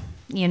normal,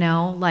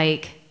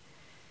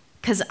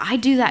 because I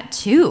do that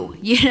too,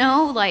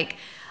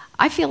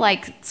 I feel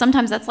like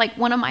sometimes that's like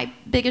one of my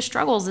biggest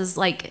struggles is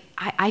like,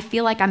 I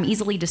feel like I'm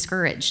easily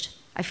discouraged.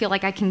 I feel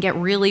like I can get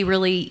really,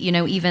 really,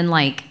 even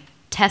like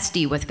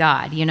testy with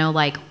God,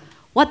 like,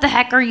 what the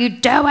heck are you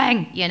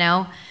doing?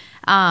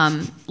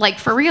 Like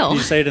for real. Do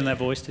you say it in that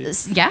voice too?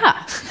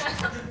 Yeah.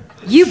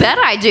 You bet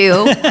I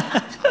do.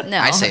 No.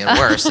 I say it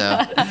worse,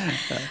 so.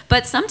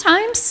 But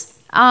sometimes,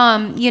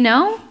 and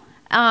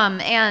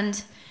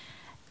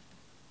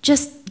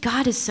just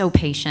God is so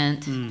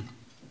patient.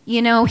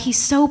 He's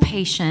so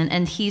patient,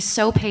 and he's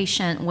so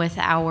patient with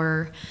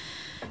our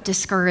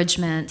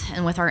discouragement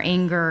and with our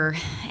anger.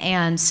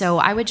 And so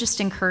I would just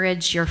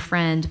encourage your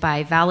friend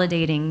by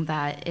validating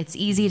that it's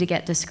easy to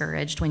get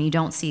discouraged when you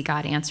don't see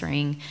God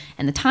answering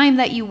in the time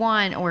that you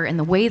want or in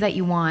the way that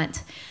you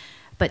want,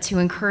 but to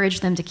encourage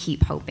them to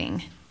keep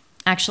hoping.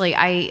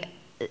 Actually,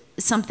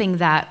 something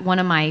that one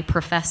of my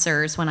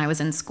professors when I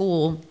was in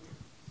school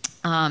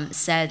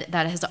said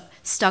that has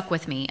stuck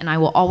with me, and I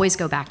will always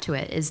go back to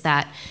it, is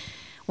that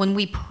when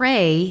we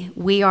pray,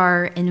 we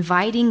are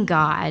inviting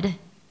God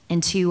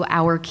into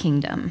our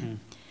kingdom.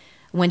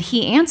 When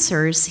he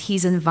answers,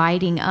 he's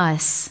inviting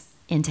us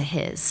into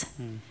his.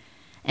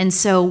 And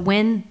so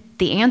when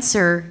the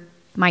answer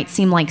might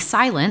seem like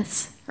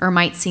silence or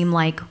might seem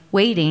like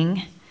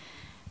waiting,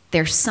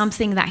 there's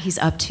something that he's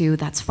up to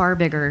that's far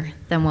bigger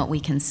than what we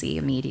can see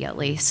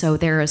immediately. So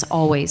there is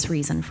always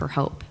reason for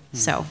hope.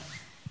 So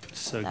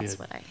that's good.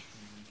 what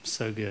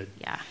So good.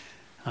 Yeah.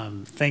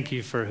 Thank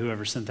you for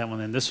whoever sent that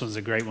one in. This one's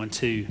a great one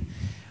too.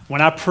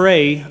 When I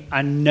pray,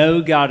 I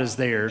know God is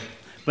there,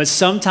 but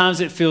sometimes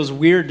it feels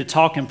weird to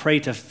talk and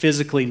pray to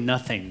physically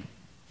nothing.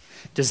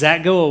 Does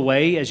that go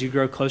away as you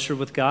grow closer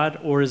with God,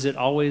 or is it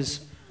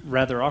always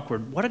rather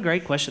awkward? What a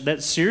great question.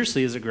 That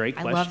seriously is a great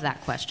question. I love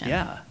that question.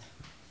 Yeah.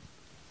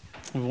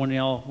 One of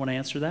y'all want to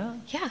answer that?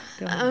 Yeah.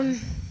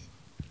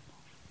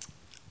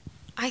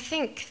 I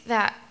think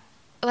that,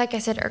 like I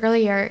said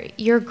earlier,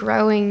 you're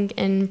growing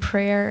in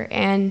prayer,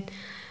 and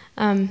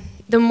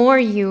the more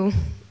you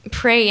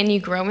pray and you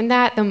grow in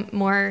that, the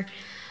more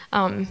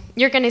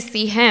you're going to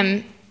see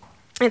him.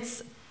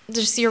 It's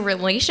just your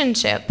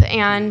relationship.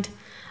 And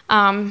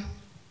I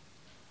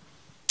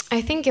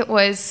think it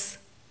was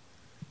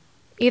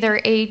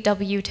either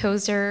A.W.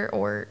 Tozer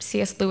or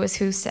C.S. Lewis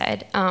who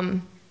said,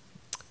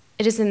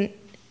 it is in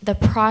the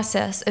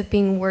process of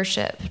being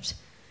worshipped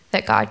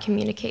that God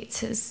communicates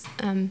his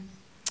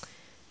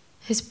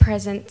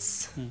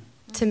presence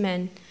to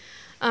men.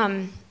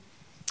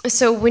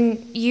 So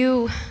when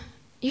you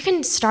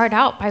can start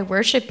out by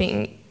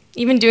worshiping,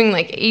 even doing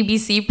like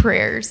ABC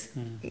prayers,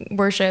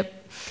 worship.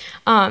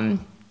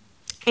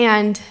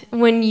 And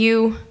when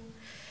you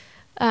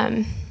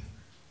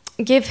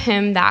give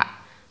him that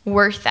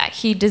worth that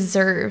he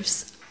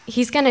deserves,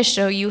 he's going to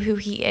show you who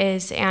he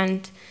is,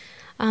 and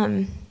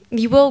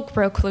you will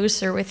grow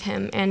closer with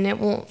him, and it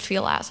won't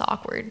feel as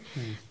awkward.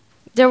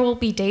 There will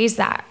be days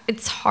that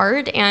it's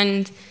hard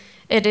and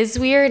it is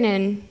weird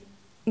and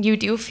you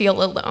do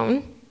feel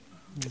alone.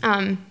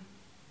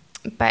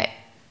 But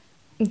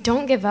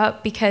don't give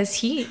up, because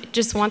he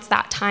just wants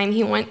that time.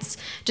 He wants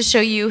to show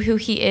you who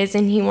he is,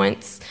 and he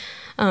wants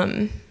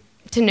to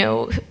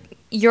know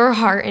your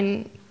heart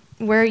and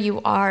where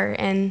you are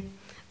and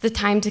the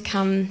time to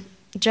come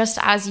just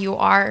as you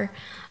are,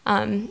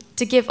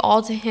 to give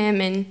all to him,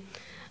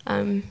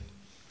 and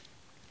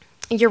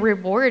your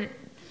reward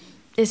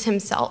is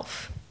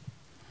himself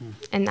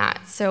in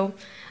that. So,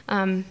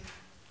 I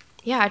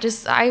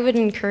would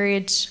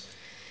encourage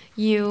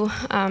you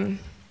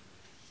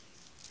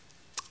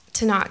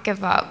to not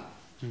give up.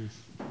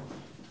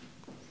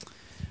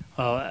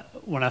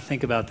 When I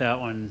think about that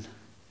one,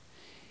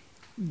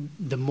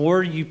 the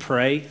more you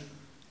pray,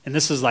 and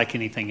this is like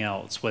anything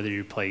else, whether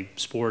you play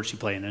sports, you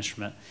play an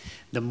instrument,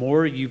 the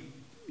more you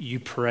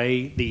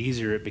pray, the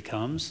easier it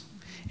becomes,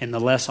 and the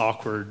less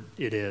awkward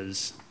it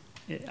is.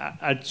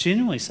 I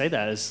genuinely say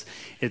that.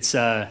 It's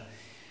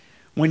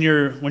when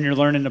you're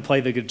learning to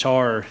play the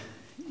guitar,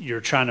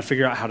 you're trying to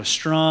figure out how to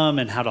strum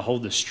and how to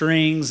hold the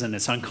strings, and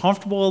it's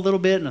uncomfortable a little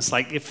bit, and it's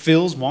like it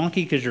feels wonky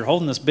because you're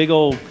holding this big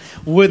old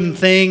wooden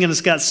thing, and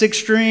it's got 6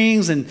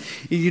 strings, and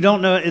you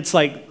don't know. It's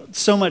like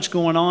so much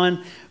going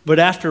on. But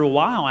after a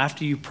while,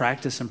 after you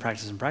practice and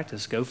practice and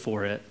practice, go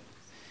for it.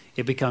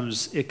 It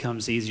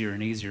comes easier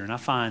and easier. And I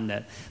find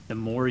that the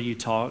more you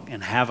talk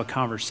and have a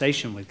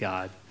conversation with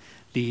God,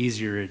 the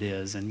easier it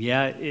is. And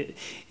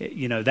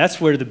that's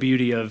where the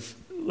beauty of,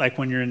 like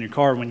when you're in your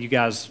car, when you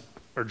guys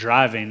are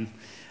driving,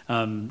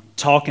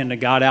 talking to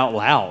God out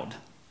loud.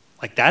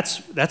 Like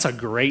that's a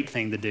great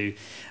thing to do.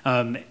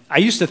 I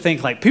used to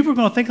think like people are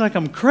going to think like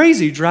I'm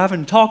crazy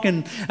driving,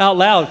 talking out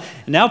loud.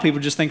 And now people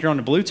just think you're on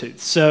the Bluetooth,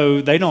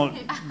 so they don't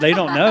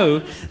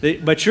know.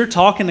 But you're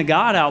talking to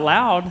God out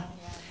loud,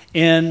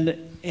 and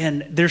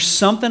there's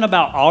something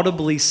about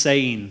audibly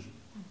saying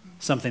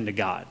something to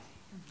God.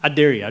 I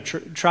dare you.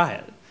 Try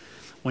it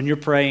when you're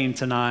praying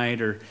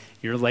tonight, or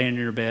you're laying in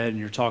your bed and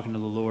you're talking to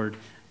the Lord.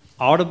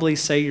 Audibly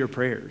say your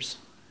prayers,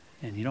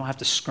 and you don't have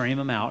to scream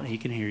them out. He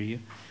can hear you.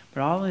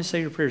 But audibly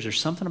say your prayers.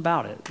 There's something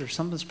about it. There's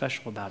something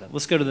special about it.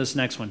 Let's go to this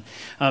next one.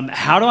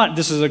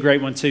 This is a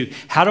great one too.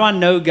 How do I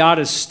know God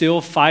is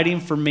still fighting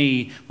for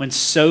me when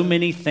so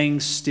many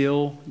things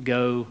still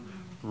go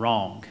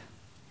wrong?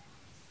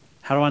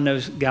 How do I know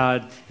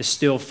God is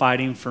still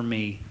fighting for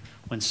me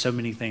when so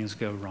many things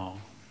go wrong?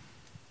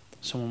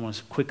 Someone wants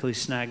to quickly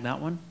snag that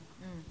one?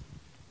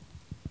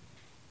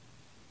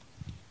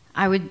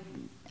 I would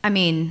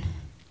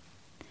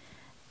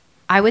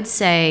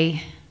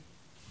say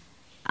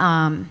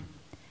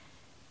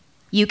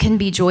you can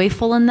be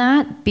joyful in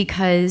that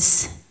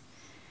because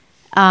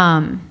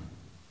so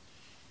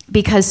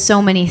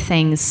many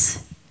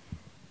things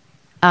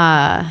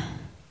went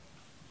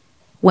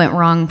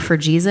wrong for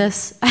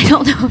Jesus. I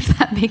don't know if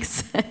that makes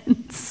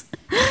sense.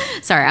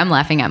 Sorry, I'm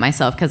laughing at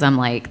myself because I'm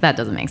like, that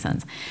doesn't make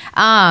sense.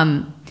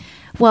 What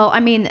I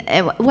mean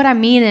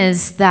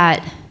is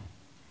that,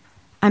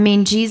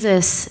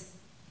 Jesus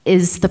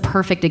is the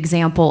perfect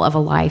example of a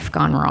life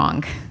gone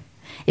wrong,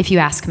 if you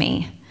ask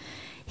me.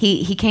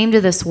 He came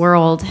to this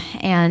world,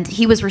 and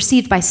he was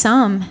received by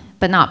some,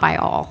 but not by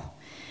all.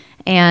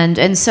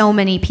 And so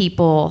many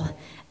people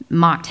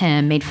mocked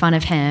him, made fun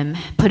of him,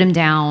 put him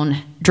down,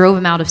 drove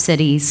him out of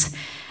cities,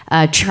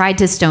 tried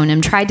to stone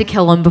him, tried to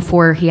kill him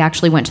before he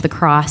actually went to the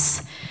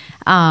cross.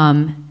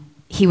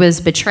 He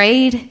was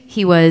betrayed,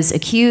 he was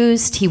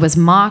accused, he was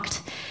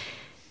mocked.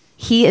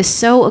 He is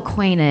so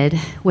acquainted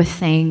with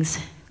things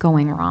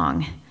going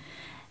wrong.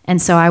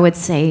 And so I would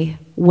say,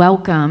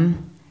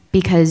 welcome,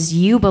 because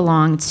you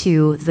belong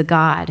to the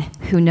God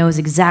who knows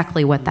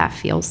exactly what that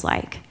feels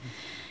like.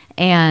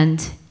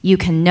 And you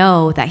can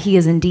know that he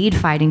is indeed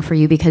fighting for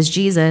you, because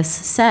Jesus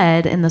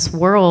said, in this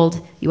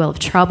world you will have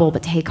trouble,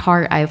 but take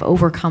heart, I have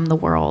overcome the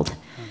world.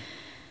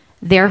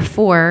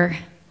 Therefore,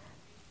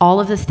 all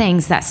of the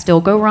things that still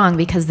go wrong,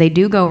 because they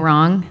do go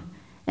wrong,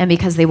 and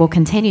because they will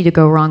continue to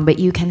go wrong, but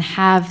you can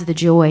have the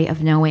joy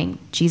of knowing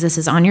Jesus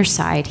is on your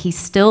side. He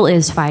still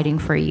is fighting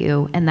for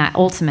you, and that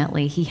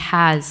ultimately he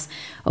has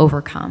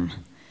overcome.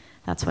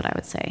 That's what I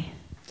would say.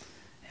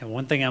 And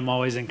one thing I'm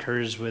always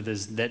encouraged with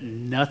is that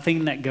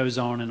nothing that goes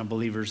on in a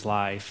believer's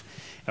life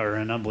or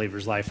an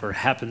unbeliever's life or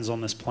happens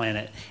on this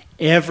planet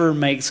ever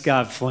makes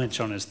God flinch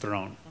on his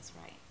throne. That's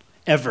right.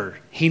 Ever.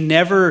 He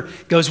never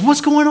goes,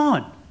 what's going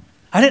on?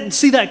 I didn't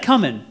see that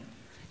coming.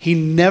 He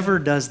never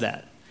does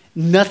that.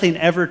 Nothing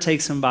ever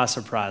takes him by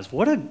surprise.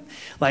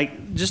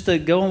 Just to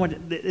go on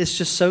with it, it's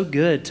just so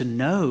good to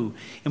know.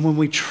 And when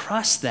we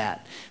trust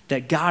that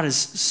God is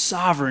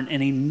sovereign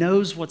and he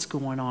knows what's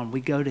going on,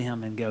 we go to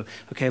him and go,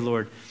 okay,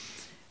 Lord,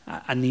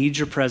 I need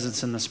your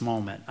presence in this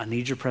moment. I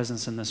need your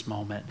presence in this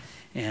moment.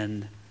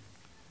 And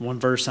one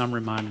verse I'm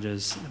reminded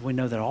is, we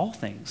know that all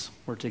things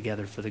work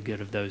together for the good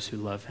of those who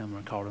love him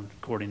and are called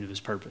according to his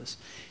purpose.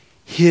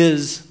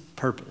 His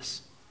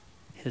purpose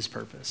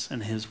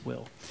and his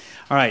will.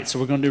 All right, so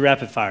we're going to do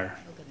rapid fire.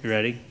 You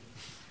ready?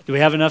 Do we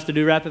have enough to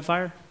do rapid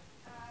fire?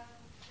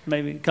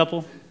 Maybe a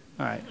couple?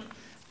 All right.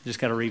 Just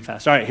got to read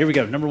fast. All right, here we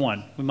go. Number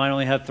 1. We might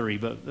only have 3,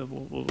 but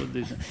we'll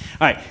do that. All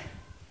right.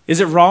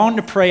 Is it wrong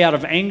to pray out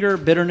of anger,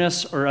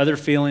 bitterness, or other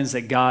feelings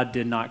that God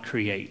did not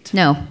create?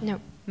 No.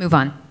 Move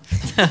on.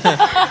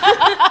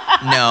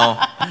 No.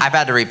 I've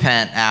had to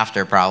repent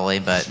after probably,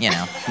 but,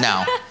 no.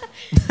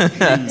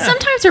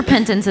 Sometimes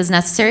repentance is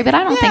necessary, but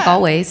I don't think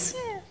always.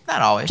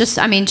 Not always. Just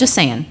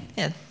saying.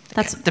 Yeah,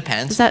 That's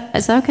depends. Is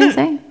that okay to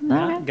say?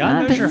 God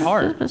knows your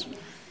heart.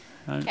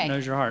 God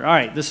knows your heart. All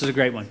right, this is a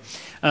great one.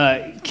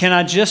 Can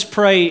I just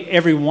pray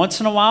every once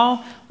in a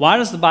while? Why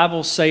does the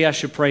Bible say I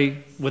should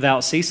pray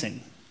without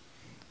ceasing?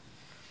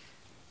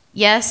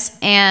 Yes,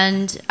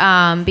 and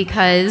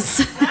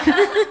because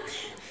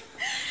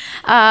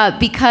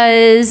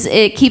because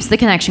it keeps the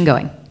connection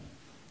going.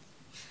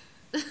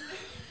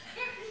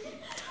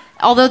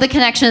 Although the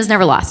connection is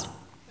never lost.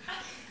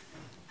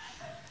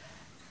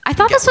 I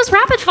thought this was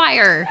rapid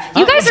fire.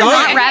 You guys are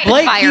not rapid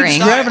Blake firing.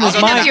 keeps grabbing his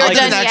mic. you're like-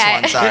 done next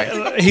yet.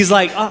 one, sorry. He's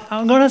like,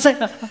 I'm going to say.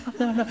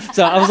 No.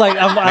 So I was like,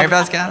 Mary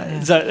Beth's got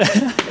it.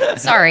 So,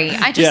 Sorry,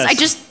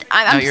 Yes.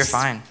 No, you're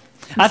fine.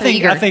 I so think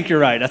eager. you're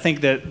right. I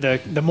think that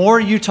the more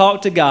you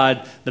talk to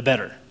God, the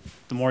better.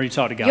 The more you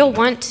talk to God, You'll the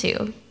better. want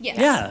to,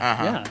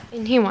 Yeah.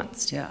 and he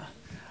wants to. Yeah.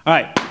 All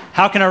right.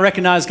 How can I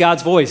recognize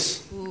God's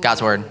voice?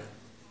 God's word.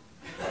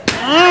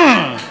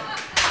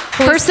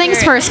 First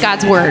things first,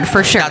 God's word,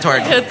 for sure. God's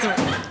word.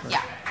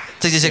 Yeah.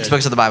 66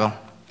 books of the Bible.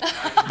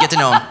 Get to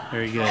know him.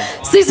 Very good.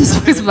 See this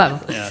book's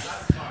Bible. Yeah.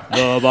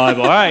 The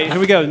Bible. All right. Here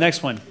we go.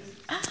 Next one.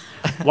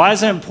 Why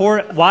is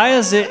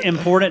it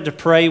important to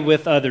pray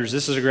with others?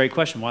 This is a great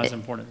question. Why is it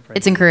important to pray?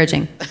 It's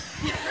encouraging.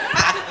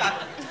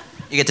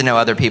 You get to know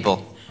other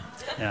people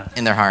Yeah.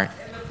 in their heart.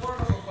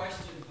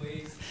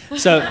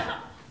 So,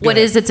 What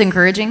is it's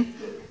encouraging?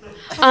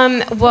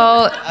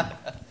 Well,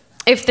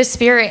 if the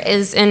Spirit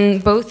is in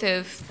both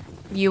of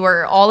you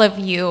or all of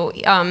you,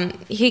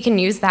 he can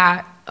use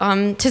that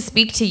to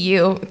speak to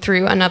you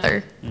through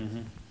another.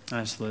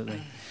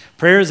 absolutely.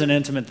 Prayer is an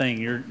intimate thing.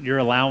 You're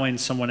allowing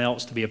someone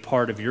else to be a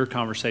part of your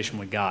conversation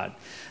with God.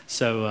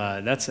 So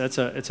it's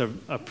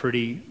a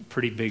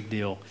pretty big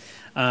deal.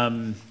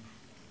 Well,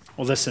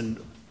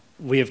 listen,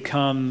 we have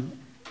come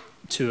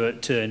to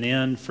an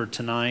end for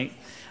tonight.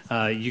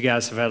 You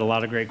guys have had a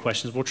lot of great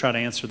questions. We'll try to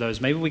answer those.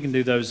 Maybe we can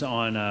do those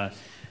on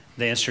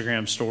the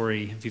Instagram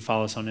story. If you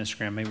follow us on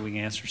Instagram, maybe we can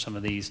answer some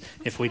of these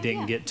if we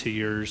didn't get to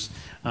yours.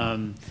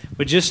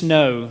 But just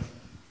know,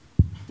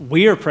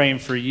 we are praying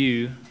for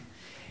you,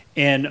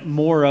 and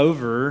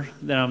moreover,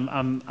 that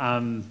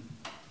I'm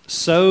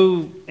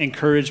so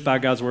encouraged by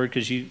God's word,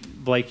 because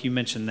Blake, you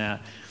mentioned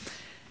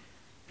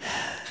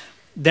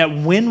that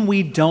when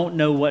we don't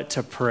know what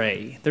to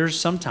pray, there's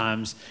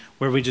sometimes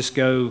where we just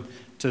go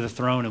to the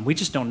throne and we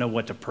just don't know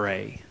what to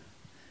pray.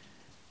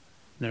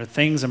 There are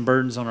things and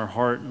burdens on our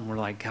heart, and we're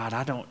like, God,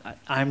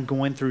 I'm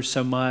going through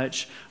so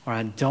much, or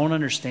I don't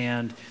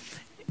understand,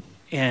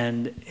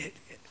 and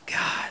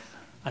God,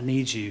 I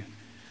need you.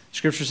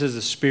 Scripture says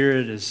the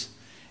Spirit is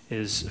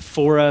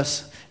for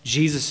us.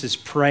 Jesus is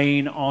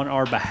praying on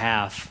our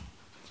behalf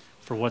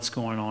for what's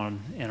going on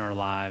in our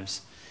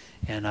lives,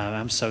 and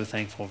I'm so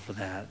thankful for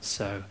that.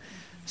 So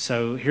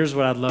here's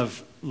what I'd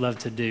love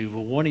to do.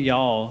 Will one of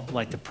y'all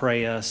like to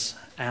pray us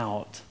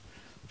out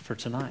for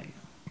tonight?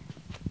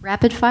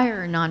 Rapid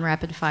fire or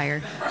non-rapid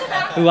fire?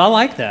 Ooh, I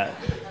like that.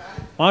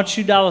 Why don't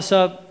you dial us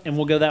up, and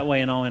we'll go that way,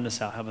 and I'll end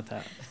us out. How about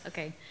that?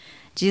 Okay.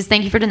 Jesus,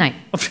 thank you for tonight.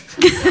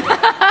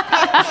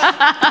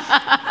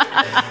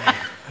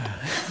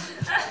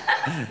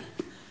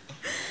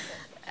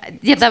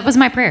 Yeah, that was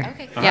my prayer.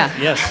 Okay. Yeah.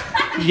 Yes.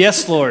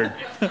 Yes, Lord.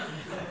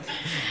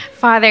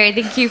 Father,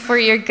 thank you for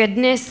your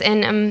goodness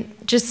and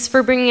just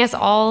for bringing us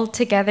all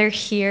together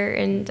here,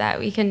 and that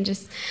we can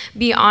just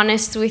be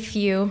honest with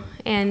you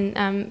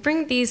and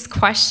bring these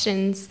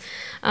questions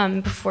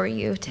before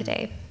you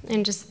today.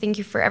 And just thank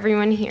you for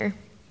everyone here.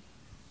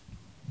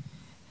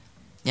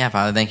 Yeah,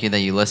 Father, thank you that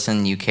you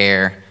listen, you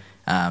care.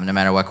 No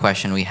matter what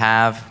question we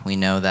have, we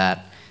know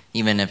that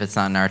even if it's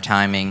not in our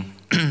timing,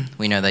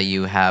 we know that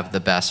you have the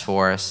best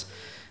for us.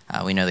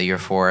 We know that you're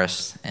for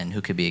us, and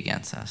who could be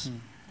against us?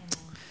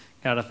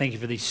 God, I thank you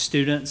for these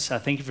students. I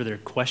thank you for their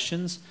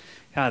questions.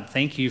 God,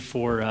 thank you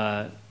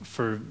for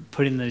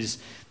putting these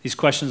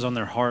questions on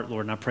their heart,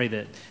 Lord. And I pray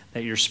that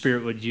your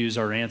Spirit would use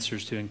our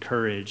answers to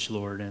encourage,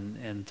 Lord,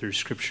 and through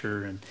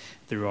Scripture and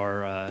through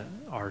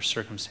our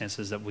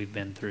circumstances that we've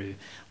been through.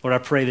 Lord, I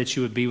pray that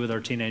you would be with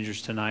our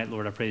teenagers tonight.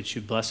 Lord, I pray that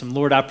you bless them.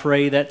 Lord, I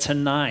pray that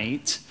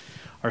tonight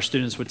our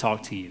students would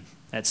talk to you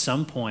at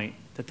some point,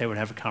 that they would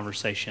have a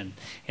conversation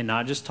and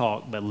not just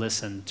talk, but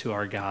listen to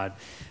our God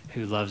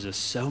who loves us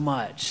so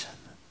much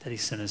that he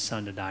sent his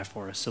son to die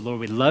for us. So, Lord,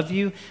 we love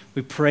you,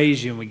 we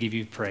praise you, and we give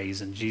you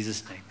praise in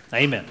Jesus' name.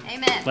 Amen.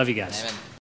 Amen. Love you guys. Amen.